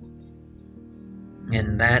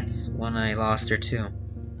 And that's when I lost her too.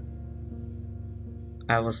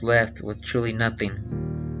 I was left with truly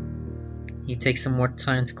nothing. He takes some more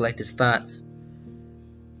time to collect his thoughts.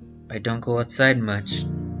 I don't go outside much,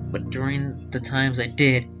 but during the times I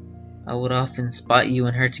did, I would often spot you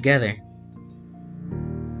and her together.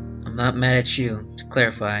 I'm not mad at you, to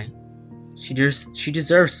clarify. She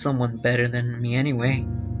deserves someone better than me anyway.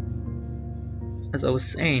 As I was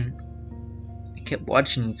saying, I kept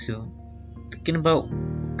watching you two, thinking about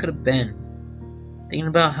what could have been, thinking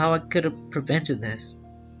about how I could have prevented this.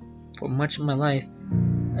 For much of my life,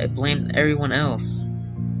 I blamed everyone else,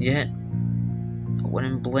 yet I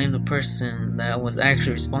wouldn't blame the person that was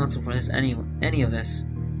actually responsible for any of this.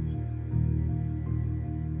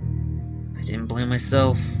 I didn't blame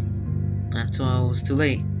myself until I was too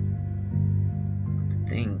late.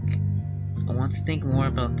 I want to think more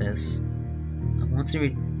about this. I want to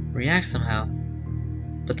react somehow,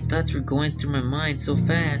 but the thoughts were going through my mind so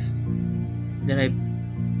fast that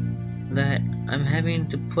I'm having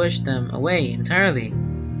to push them away entirely.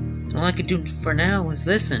 And all I could do for now was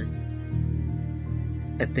listen.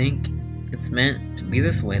 I think It's meant to be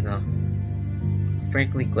this way, though. I'm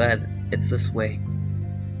frankly glad it's this way.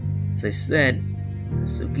 As I said,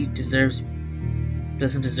 Suki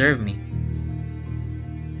doesn't deserve me.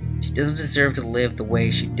 She doesn't deserve to live the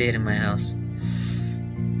way she did in my house.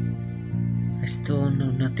 I still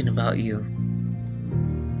know nothing about you.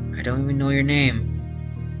 I don't even know your name.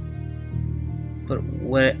 But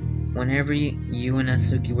whenever you and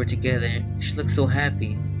Natsuki were together, she looked so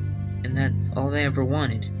happy, and that's all I ever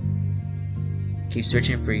wanted. I keep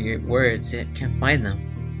searching for your words, yet can't find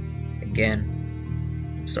them.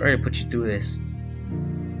 Again, I'm sorry to put you through this.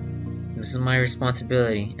 This is my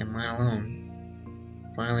responsibility, and mine alone.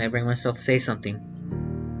 Finally, I bring myself to say something.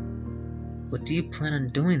 What do you plan on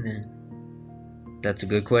doing then? That's a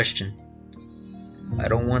good question. I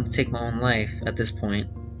don't want to take my own life at this point.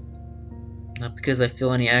 Not because I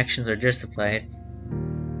feel any actions are justified.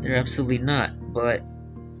 They're absolutely not, but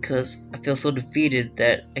because I feel so defeated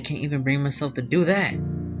that I can't even bring myself to do that.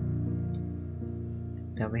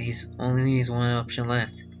 At least, only leaves one option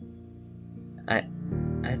left. I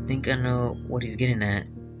think I know what he's getting at.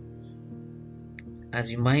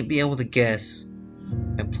 As you might be able to guess,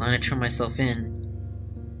 I plan to turn myself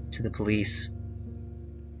in to the police.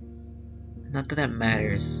 Not that that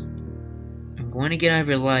matters. I'm going to get out of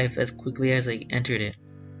your life as quickly as I entered it.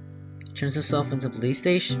 He turns himself into police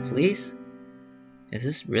station? Police? Is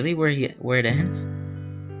this really where it ends?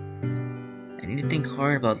 I need to think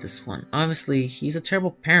hard about this one. Obviously, he's a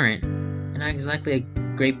terrible parent, and not exactly a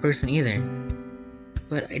great person either.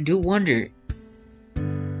 But I do wonder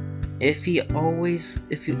if he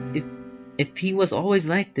was always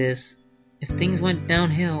like this, if things went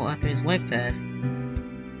downhill after his wife passed.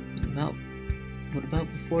 What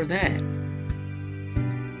about before that?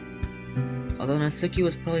 Although Natsuki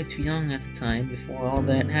was probably too young at the time before all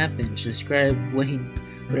that happened to describe what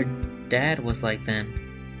her dad was like then.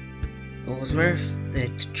 But it was worth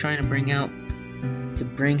it trying to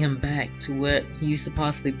bring him back to what he used to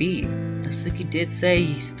possibly be. Natsuki did say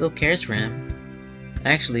he still cares for him.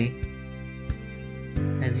 Actually,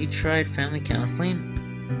 has he tried family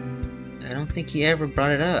counseling? I don't think he ever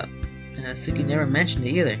brought it up, and Natsuki never mentioned it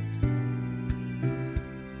either.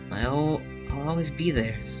 I'll always be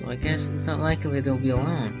there, so I guess it's not likely they'll be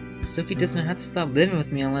alone. Natsuki doesn't have to stop living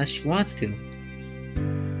with me unless she wants to.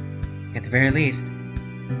 At the very least,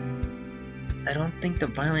 I don't think the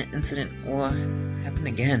violent incident will happen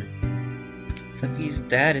again. Natsuki's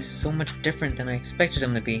dad is so much different than I expected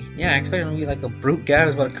him to be. Yeah, I expected him to be like a brute guy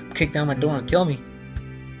who's about to kick down my door and kill me.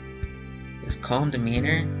 His calm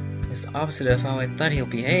demeanor is the opposite of how I thought he'll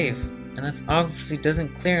behave, and that obviously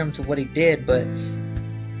doesn't clear him to what he did, but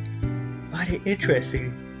I find it interesting.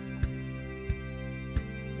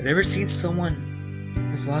 I've never seen someone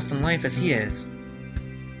as lost in life as he is,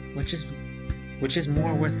 which is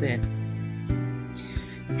more worth it.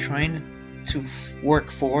 Trying to work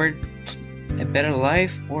forward a better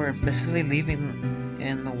life, or basically leaving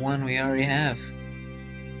in the one we already have.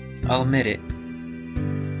 I'll admit it.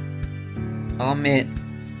 I'll admit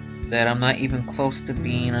that I'm not even close to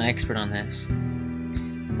being an expert on this.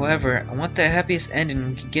 However, I want the happiest ending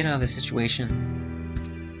we can get out of this situation.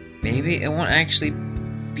 Maybe it won't actually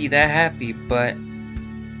be that happy, but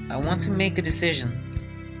I want to make a decision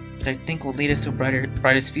that I think will lead us to a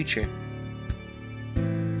brightest future.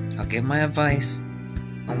 I'll give my advice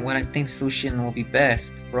on what I think solution will be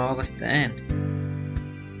best for all of us to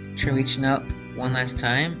end. Try reaching out one last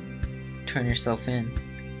time. Turn yourself in.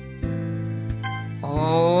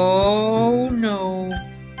 Oh no.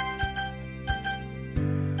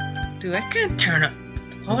 Dude, I can't turn up.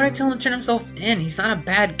 Why would I tell him to turn himself in? He's not a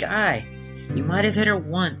bad guy. He might have hit her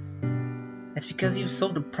once. That's because he was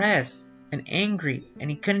so depressed and angry, and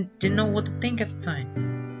he didn't know what to think at the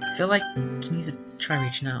time. I feel like he needs to try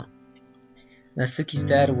reaching out. Natsuki's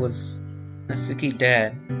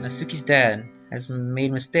dad has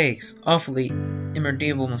made mistakes, awfully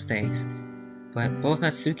irredeemable mistakes. But both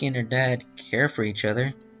Natsuki and her dad care for each other.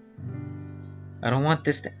 I don't want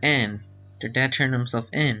this to end. Their dad turned himself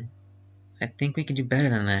in. I think we can do better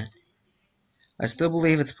than that. I still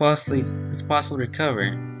believe it's possible to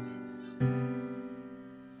recover.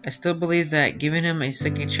 I still believe that giving him a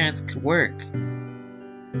second chance could work.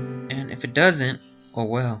 And if it doesn't, oh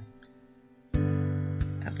well.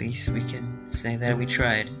 At least we can say that we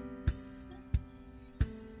tried.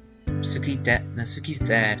 Natsuki's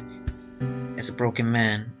dad is a broken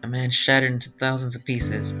man, a man shattered into thousands of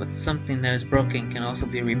pieces, but something that is broken can also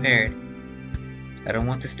be repaired. I don't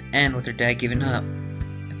want this to end with her dad giving up.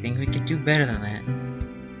 I think we could do better than that.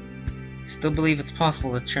 I still believe it's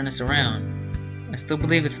possible to turn this around. I still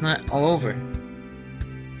believe it's not all over.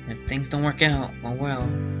 If things don't work out, oh well.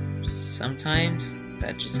 sometimes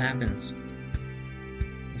that just happens.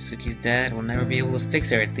 Natsuki's dad will never be able to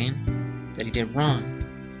fix everything that he did wrong.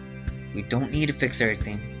 We don't need to fix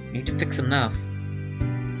everything. We need to fix enough.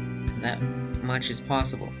 And that much is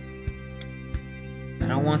possible. I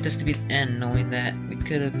don't want this to be the end, knowing that we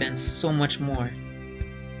could have been so much more.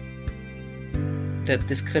 That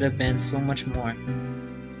this could have been so much more.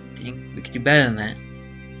 I think we could do better than that.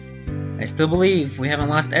 I still believe we haven't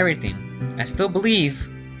lost everything. I still believe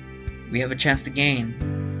we have a chance to gain.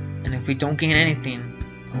 And if we don't gain anything,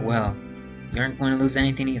 oh well, we aren't going to lose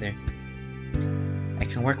anything either. I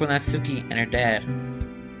can work with Natsuki and her dad.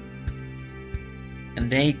 And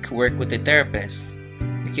they can work with the therapist.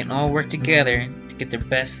 We can all work together to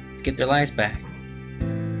get their lives back.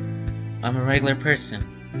 I'm a regular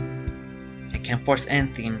person. I can't force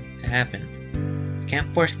anything to happen. I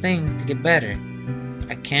can't force things to get better.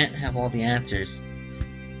 I can't have all the answers.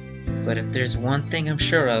 But if there's one thing I'm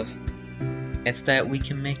sure of, it's that we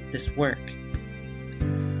can make this work.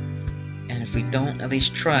 And if we don't at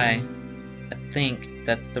least try, I think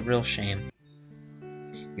that's the real shame.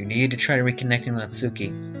 You need to try to reconnect with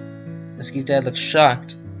Natsuki. Natsuki's dad looks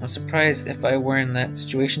shocked. I'm surprised if I were in that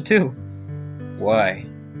situation too. Why?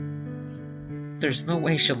 There's no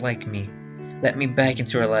way she'll like me. Let me back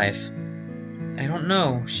into her life. I don't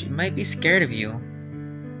know, she might be scared of you.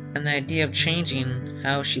 And the idea of changing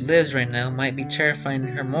how she lives right now might be terrifying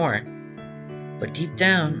her more. But deep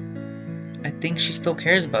down, I think she still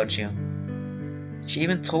cares about you. She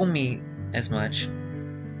even told me as much.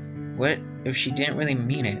 What if she didn't really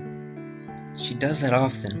mean it? She does that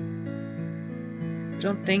often. I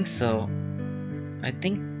don't think so. I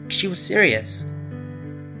think she was serious.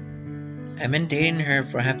 I've been dating her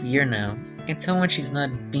for half a year now. I can tell when she's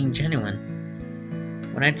not being genuine.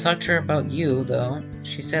 When I talked to her about you, though,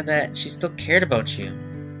 she said that she still cared about you,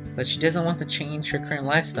 but she doesn't want to change her current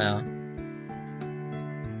lifestyle.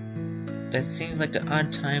 That seems like the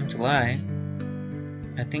odd time to lie.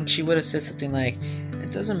 I think she would have said something like,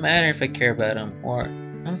 it doesn't matter if I care about him, or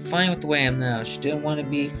I'm fine with the way I am now. She didn't want to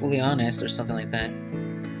be fully honest, or something like that.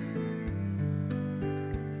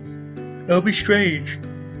 It'll be strange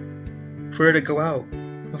for her to go out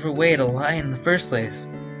of her way to lie in the first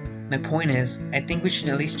place. My point is, I think we should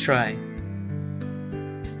at least try.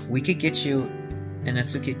 We could get you an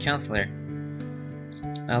Natsuki counselor.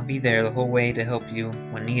 I'll be there the whole way to help you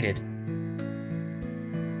when needed.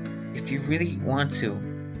 If you really want to,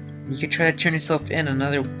 you could try to turn yourself in at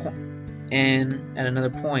another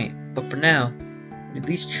point. But for now, at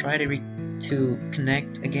least try to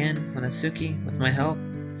connect again with Natsuki with my help.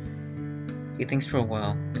 He thinks for a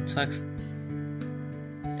while.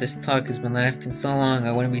 This talk has been lasting so long,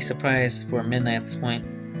 I wouldn't be surprised for midnight at this point.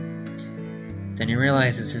 Then he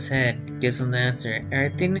realizes his head gives him the answer.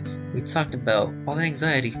 Everything we talked about, all the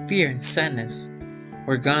anxiety, fear, and sadness,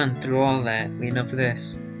 were gone through all that leading up to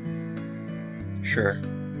this. Sure.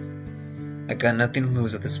 I got nothing to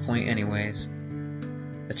lose at this point anyways.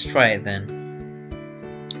 Let's try it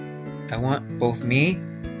then. I want both me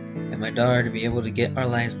and my daughter to be able to get our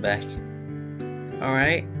lives back.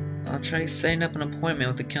 Alright, I'll try setting up an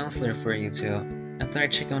appointment with a counselor for you two. After I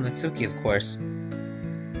check on Natsuki, of course.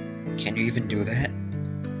 Can you even do that?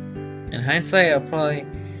 In hindsight, I'll probably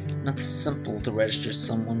not simple to register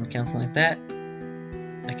someone with counseling like that.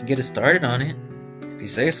 I can get us started on it, if you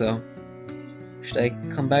say so. Should I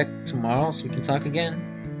come back tomorrow so we can talk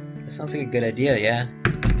again? That sounds like a good idea, yeah.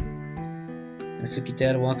 Natsuki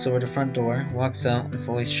dad walks over to the front door, walks out, and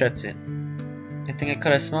slowly shuts it. I think I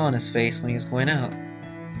caught a smile on his face when he was going out,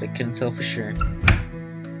 but I couldn't tell for sure.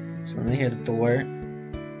 Suddenly I hear the door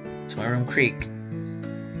to my room creak.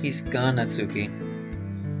 He's gone, Natsuki.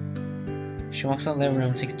 She walks out of the living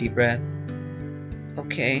room, takes a deep breath.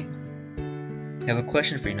 Okay. I have a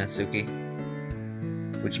question for you, Natsuki.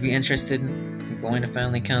 Would you be interested in going to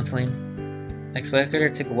family counseling? I expected her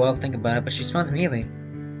to take a while to think about it, but she responds immediately.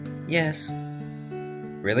 Yes.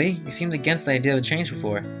 Really? You seemed against the idea of change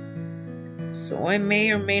before. So I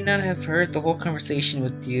may or may not have heard the whole conversation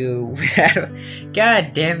with you.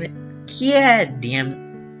 God damn it. God damn it.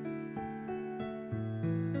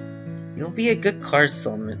 You'll be a good car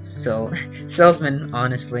salesman,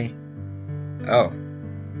 honestly. Oh.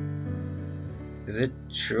 Is it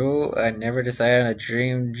true? I never decided on a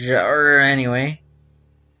dream job anyway.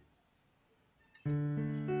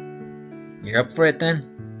 You're up for it then?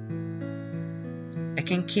 I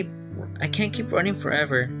can't keep running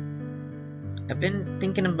forever. I've been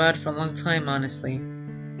thinking about it for a long time, honestly.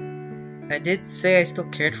 I did say I still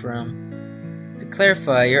cared for him. To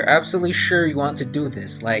clarify, you're absolutely sure you want to do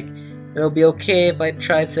this? Like, it'll be okay if I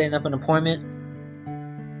tried setting up an appointment?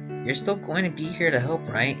 You're still going to be here to help,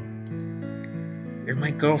 right? You're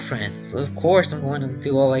my girlfriend, so of course I'm going to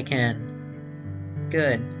do all I can.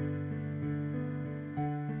 Good.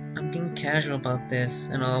 I'm being casual about this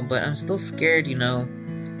and all, but I'm still scared, you know.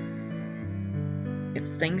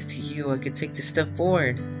 It's thanks to you I could take this step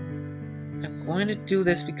forward. I'm going to do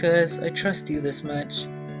this because I trust you this much.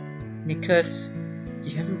 Because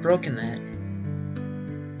you haven't broken that.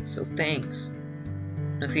 So thanks.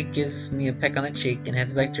 Natsuki gives me a peck on the cheek and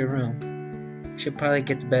heads back to her room. She'll probably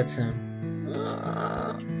get to bed soon.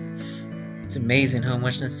 It's amazing how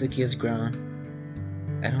much Natsuki has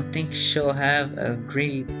grown. I don't think she'll have to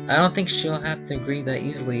agree that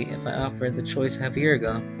easily if I offered the choice half a year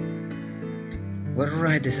ago. What a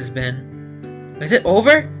ride this has been. Is it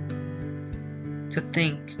over? To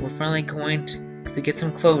think we're finally going to get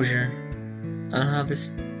some closure on how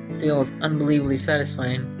this feels unbelievably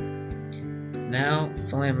satisfying. Now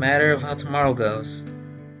it's only a matter of how tomorrow goes.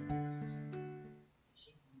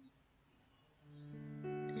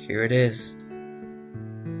 Here it is.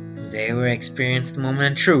 The day where I experienced the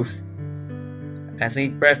moment of truth. As I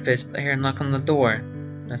eat breakfast, I hear a knock on the door.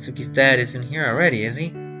 Natsuki's dad isn't here already, is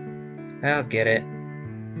he? I'll get it.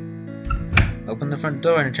 Open the front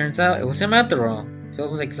door and it turns out it was him after all,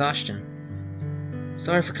 filled with exhaustion.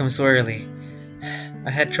 Sorry for coming so early. I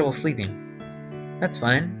had trouble sleeping. That's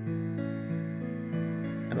fine.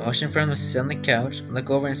 I motion for him to sit on the couch and look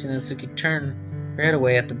over and see Natsuki turn her head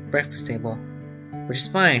away at the breakfast table. Which is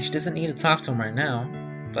fine, she doesn't need to talk to him right now,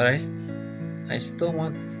 but I still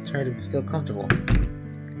want her to feel comfortable.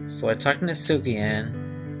 So I talk to Natsuki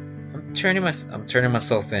and I'm turning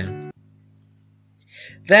myself in.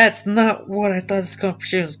 That's not what I thought this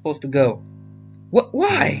conversation was supposed to go. What?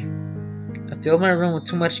 Why? I filled my room with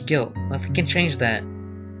too much guilt. Nothing can change that.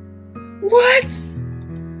 What?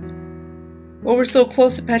 Well, we're so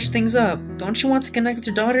close to patch things up. Don't you want to connect with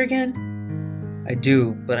your daughter again? I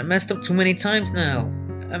do, but I messed up too many times now.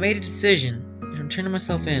 I made a decision, and I'm turning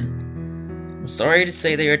myself in. I'm sorry to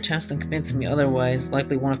say that your attempts to convince me otherwise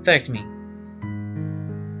likely won't affect me.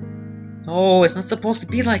 Oh, it's not supposed to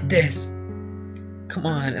be like this. Come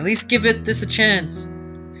on, at least give this a chance.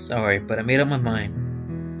 Sorry, but I made up my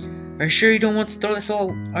mind. Are you sure you don't want to throw this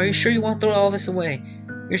all? Are you sure you won't throw all this away?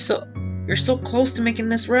 You're so close to making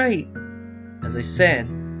this right. As I said,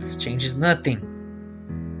 this changes nothing.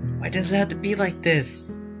 Why does it have to be like this?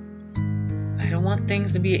 I don't want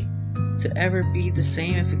things to ever be the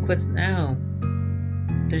same if it quits now.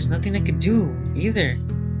 There's nothing I can do either.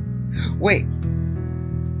 Wait.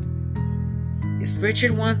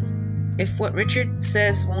 If what Richard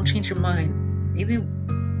says won't change your mind, maybe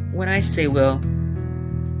when I say will.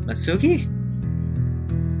 Natsuki?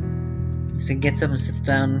 Natsuki gets up and sits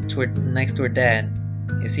down next to her dad.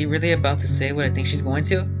 Is he really about to say what I think she's going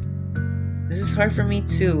to? This is hard for me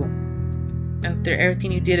too. After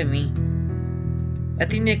everything you did to me.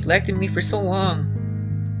 After you neglected me for so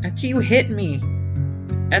long. After you hit me.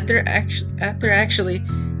 After actually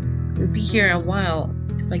we'd be here a while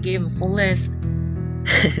if I gave him a full list.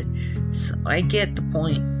 So I get the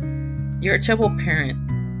point. You're a terrible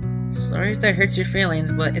parent. Sorry if that hurts your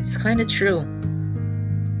feelings, but it's kinda true.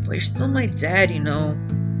 But you're still my dad, you know.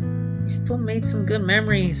 We still made some good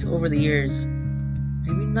memories over the years.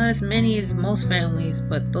 Maybe not as many as most families,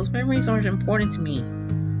 but those memories aren't important to me.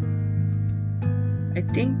 I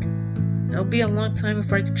think it'll be a long time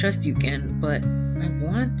before I can trust you again, but I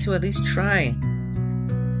want to at least try.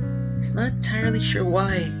 It's not entirely sure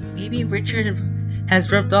why. Maybe Richard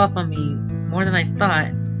has rubbed off on me more than I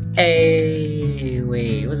thought. Hey,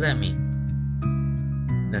 wait, what does that mean?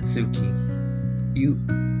 Natsuki,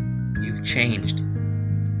 you've changed.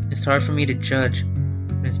 It's hard for me to judge.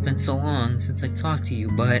 It's been so long since I talked to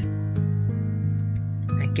you, but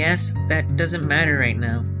I guess that doesn't matter right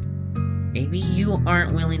now. Maybe you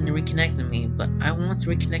aren't willing to reconnect with me, but I want to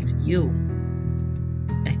reconnect with you.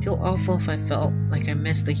 I feel awful if I felt like I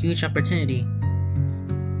missed a huge opportunity.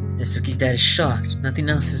 Natsuki's dad is shocked. Nothing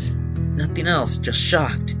else, just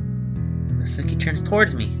shocked. Natsuki turns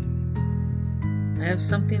towards me. I have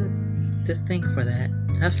something to thank for that.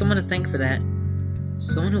 I have someone to thank for that.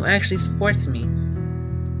 Someone who actually supports me.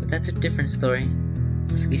 But that's a different story.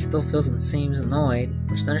 Natsuki still feels and seems annoyed,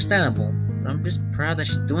 which is understandable, but I'm just proud that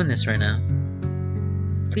she's doing this right now.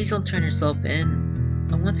 Please don't turn yourself in.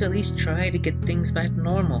 I want to at least try to get things back to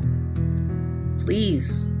normal.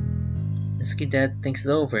 Please. Natsuki dad thinks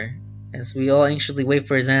it over, as we all anxiously wait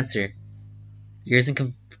for his answer. Years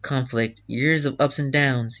in conflict, years of ups and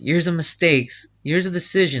downs, years of mistakes, years of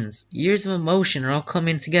decisions, years of emotion are all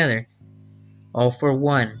coming together. All for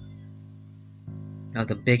one of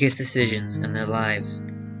the biggest decisions in their lives.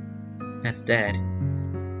 That's Dad.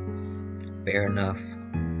 Fair enough.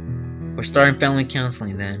 We're starting family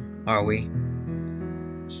counseling then, are we?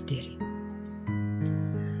 He did it.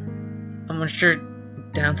 I'm not sure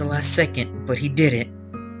down to the last second, but he did it.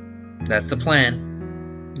 That's the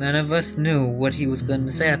plan. None of us knew what he was going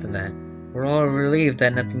to say after that. We're all relieved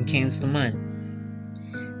that nothing came to mind.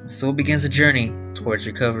 And so begins the journey towards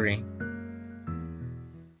recovery.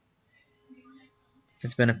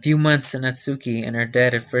 It's been a few months since Natsuki and her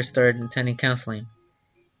dad have first started attending counseling.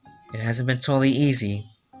 It hasn't been totally easy,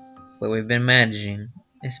 but we've been managing,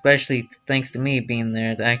 especially thanks to me being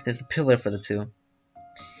there to act as a pillar for the two.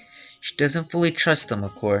 She doesn't fully trust them,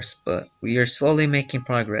 of course, but we are slowly making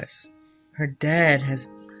progress. Her dad has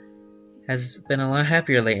been a lot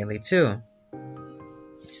happier lately, too.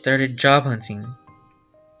 He started job hunting,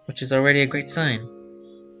 which is already a great sign.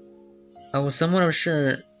 I was somewhat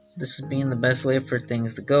unsure this was being the best way for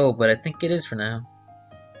things to go, but I think it is for now.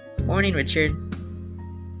 Morning, Richard.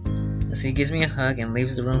 So he gives me a hug and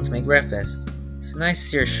leaves the room to make breakfast. It's nice to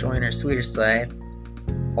see her showing her sweeter side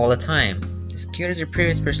all the time. As cute as her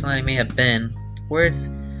previous personality may have been, the words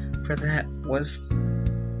for that was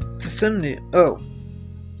Tsundir,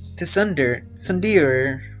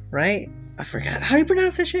 right? I forgot. How do you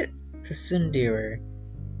pronounce that shit? Tsundir,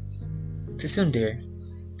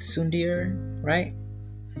 right?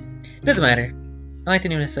 Doesn't matter. I like the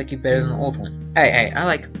new Natsuki better than the old one. Hey, I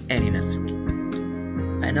like any Natsuki.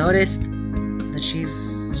 I noticed that she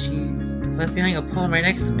left behind a poem right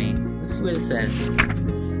next to me. Let's see what it says.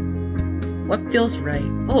 What feels right?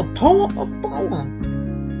 Oh, a poem!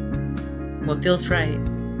 What feels right?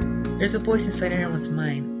 There's a voice inside everyone's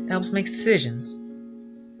mind. It helps make decisions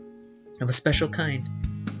of a special kind.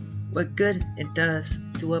 What good it does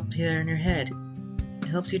do up there in your head. It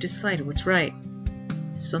helps you decide what's right.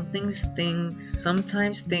 Sometimes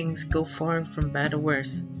things go far from bad to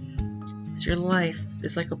worse. So your life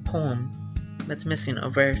is like a poem that's missing a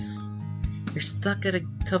verse. You're stuck at a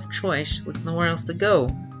tough choice with nowhere else to go.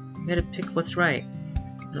 You gotta pick what's right.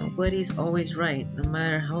 Nobody's always right, no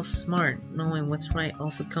matter how smart. Knowing what's right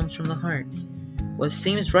also comes from the heart. What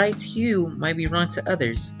seems right to you might be wrong to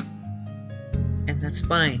others. And that's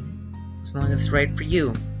fine, as long as it's right for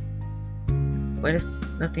you. What if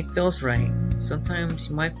nothing feels right? Sometimes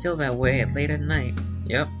you might feel that way late at night.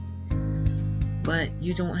 Yep. But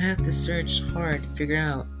you don't have to search hard to figure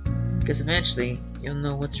out, because eventually you'll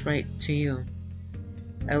know what's right to you.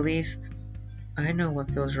 At least, I know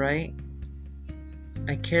what feels right.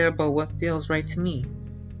 I care about what feels right to me.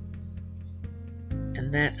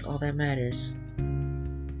 And that's all that matters.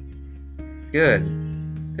 Good.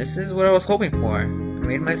 This is what I was hoping for. I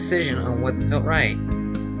made my decision on what felt right.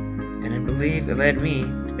 And I believe it led me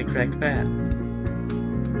to the correct path.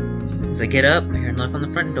 As I get up, I hear a knock on the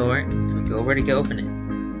front door, and we go over to open it.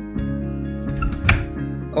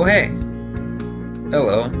 Oh hey!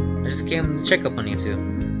 Hello, I just came to check up on you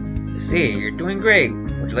two. I see, you're doing great.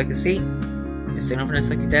 Would you like a seat? I sit over and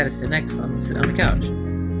like your dad to sit on the couch.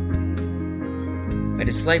 I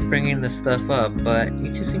dislike bringing this stuff up, but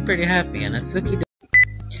you two seem pretty happy, and Natsuki.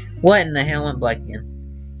 What in the hell went black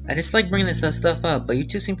again? I dislike bringing this stuff up, but you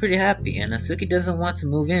two seem pretty happy, and Natsuki doesn't want to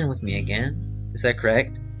move in with me again. Is that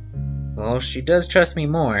correct? Well, she does trust me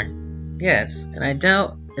more. Yes, and I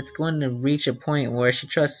doubt it's going to reach a point where she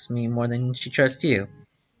trusts me more than she trusts you.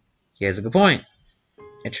 He has a good point.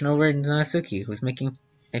 I turn over to Natsuki, who's making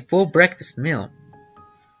a full breakfast meal.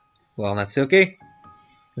 Well, Natsuki?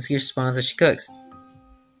 Natsuki responds as she cooks.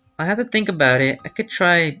 I have to think about it. I could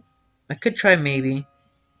try maybe.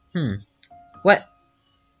 What?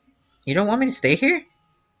 You don't want me to stay here?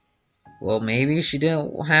 Well, maybe she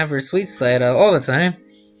didn't have her sweet side out all the time.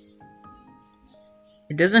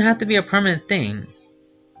 It doesn't have to be a permanent thing.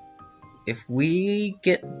 If we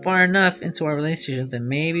get far enough into our relationship, then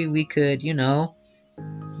maybe we could,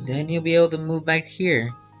 then you'll be able to move back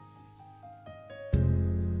here.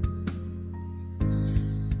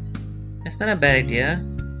 That's not a bad idea.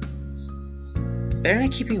 Better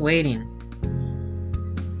not keep me waiting.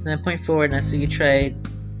 From that point forward, Natsuki tried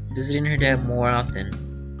visiting her dad more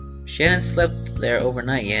often. She hadn't slept there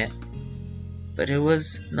overnight yet, but it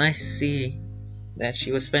was nice to see that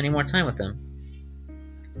she was spending more time with him.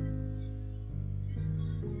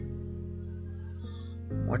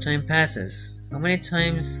 More time passes. How many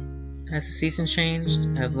times has the season changed?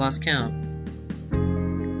 I've lost count.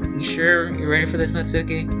 You sure you're ready for this,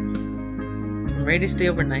 Natsuki? I'm ready to stay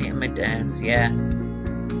overnight at my dad's, yeah.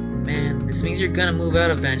 Man, this means you're gonna move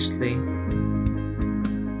out eventually.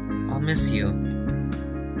 I'll miss you.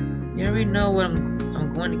 You already know what I'm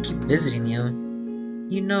going to keep visiting you.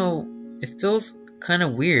 It feels kind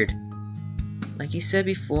of weird. Like you said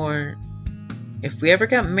before, if we ever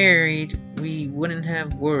got married, we wouldn't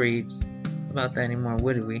have worried about that anymore,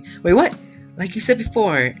 would we? Wait, what? Like you said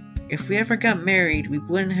before, if we ever got married, we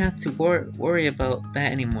wouldn't have to worry about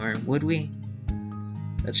that anymore, would we?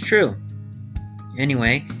 That's true.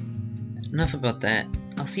 Anyway, enough about that.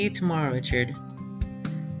 I'll see you tomorrow, Richard.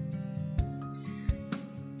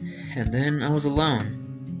 And then I was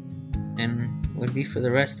alone, and would be for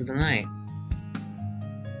the rest of the night.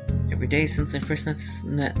 Every day since I first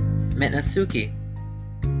met Natsuki,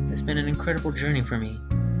 it's been an incredible journey for me.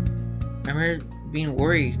 I remember being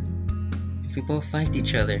worried if we both liked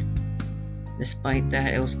each other. Despite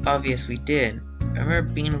that, it was obvious we did. I remember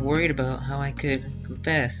being worried about how I could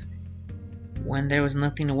confess when there was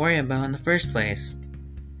nothing to worry about in the first place.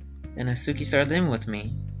 Then Natsuki started living with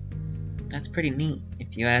me. That's pretty neat,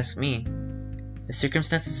 if you ask me. The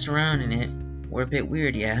circumstances surrounding it were a bit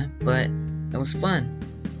weird, yeah, but it was fun.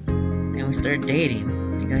 Then we started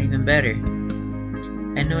dating. It got even better.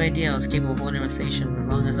 I had no idea I was capable of holding a relationship as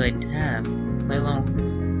long as I'd have, let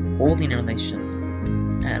alone holding a relationship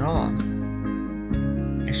at all.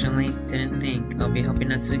 I certainly didn't think I'll be helping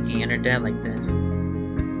Natsuki and her dad like this,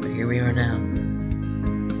 but here we are now.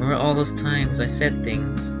 Remember all those times I said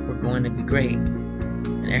things were going to be great,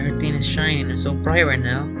 and everything is shining and so bright right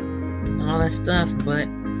now, and all that stuff, but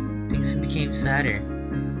things became sadder.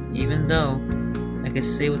 Even though I can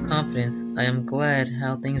say with confidence I am glad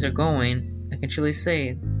how things are going, I can truly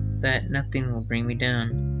say that nothing will bring me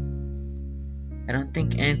down. I don't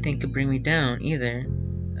think anything could bring me down either.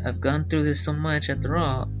 I've gone through this so much after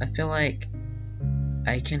all, I feel like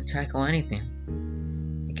I can tackle anything.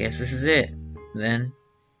 I guess this is it, then.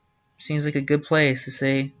 Seems like a good place to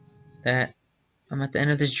say that I'm at the end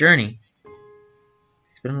of this journey.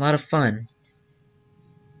 It's been a lot of fun.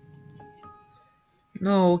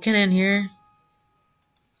 No, can't end here.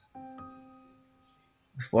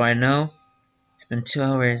 Before I know, it's been 2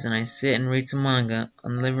 hours and I sit and read some manga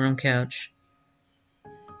on the living room couch.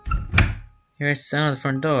 Hear a sound at the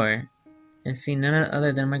front door and see none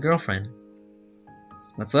other than my girlfriend.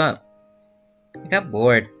 What's up? I got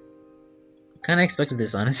bored. Kinda expected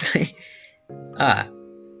this, honestly.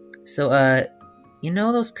 So, you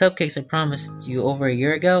know those cupcakes I promised you over a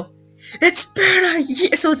year ago? It's been a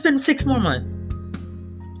year, so it's been 6 more months.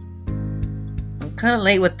 I'm kinda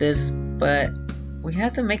late with this, but we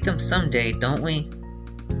have to make them someday, don't we?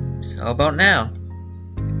 So how about now?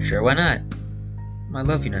 Sure, why not? I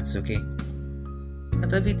love you, Natsuki. I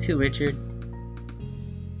love you too, Richard.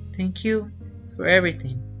 Thank you for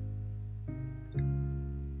everything.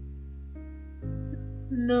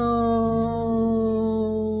 No.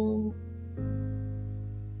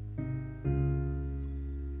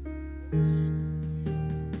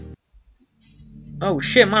 Oh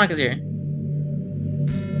shit, Monica's here.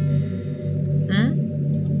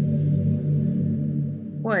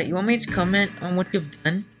 What, you want me to comment on what you've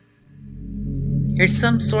done? Here's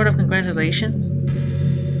some sort of congratulations?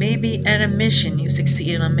 Maybe an admission you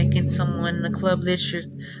succeeded on making someone in the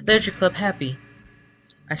literature club happy.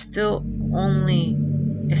 It's still only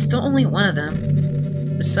one of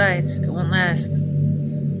them. Besides, it won't last.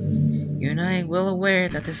 You and I are well aware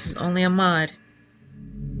that this is only a mod.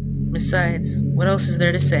 Besides, what else is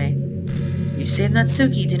there to say? You saved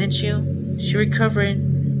Natsuki, didn't you? She's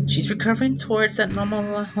recovering towards that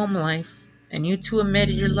normal home life, and you two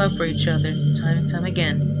admitted your love for each other time and time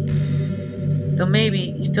again. Though maybe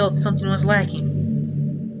you felt something was lacking.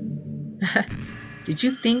 Did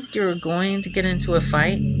you think you were going to get into a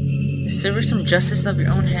fight? Sever some justice of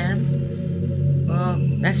your own hands? Well,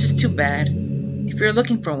 that's just too bad, if you're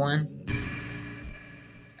looking for one.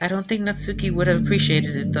 I don't think Natsuki would have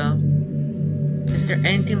appreciated it, though. Is there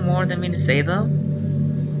anything more than me to say, though?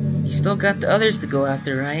 You still got the others to go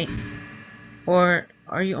after, right? Or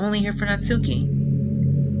are you only here for Natsuki?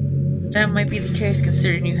 That might be the case,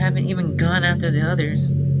 considering you haven't even gone after the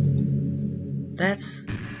others. That's...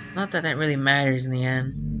 not that really matters in the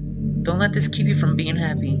end. Don't let this keep you from being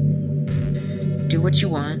happy. Do what you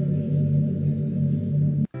want.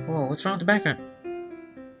 Whoa, what's wrong with the background?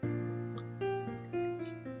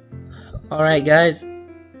 Alright, guys.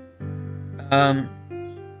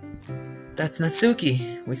 That's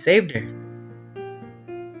Natsuki. We saved her.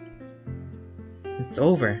 It's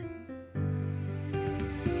over.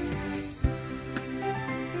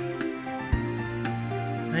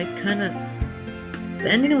 The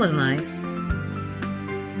ending was nice.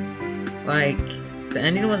 The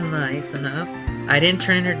ending was nice enough. I didn't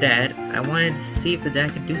turn in her dad. I wanted to see if the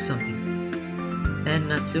dad could do something. And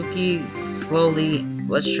Natsuki slowly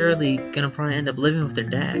but surely gonna probably end up living with their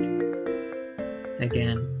dad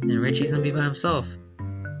again, and Richie's gonna be by himself.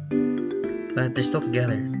 But they're still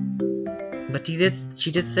together. But she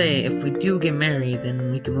did say if we do get married,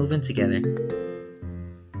 then we can move in together.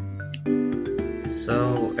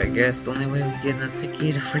 So, I guess the only way we get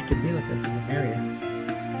Natsuki to freaking be with us is to marry her.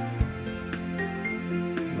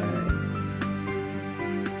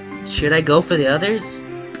 But should I go for the others?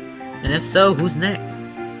 And if so, who's next?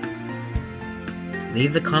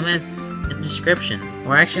 Leave the comments in the description.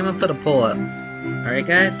 Or actually, I'm gonna put a poll up. Alright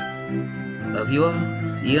guys? Love you all.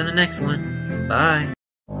 See you in the next one. Bye.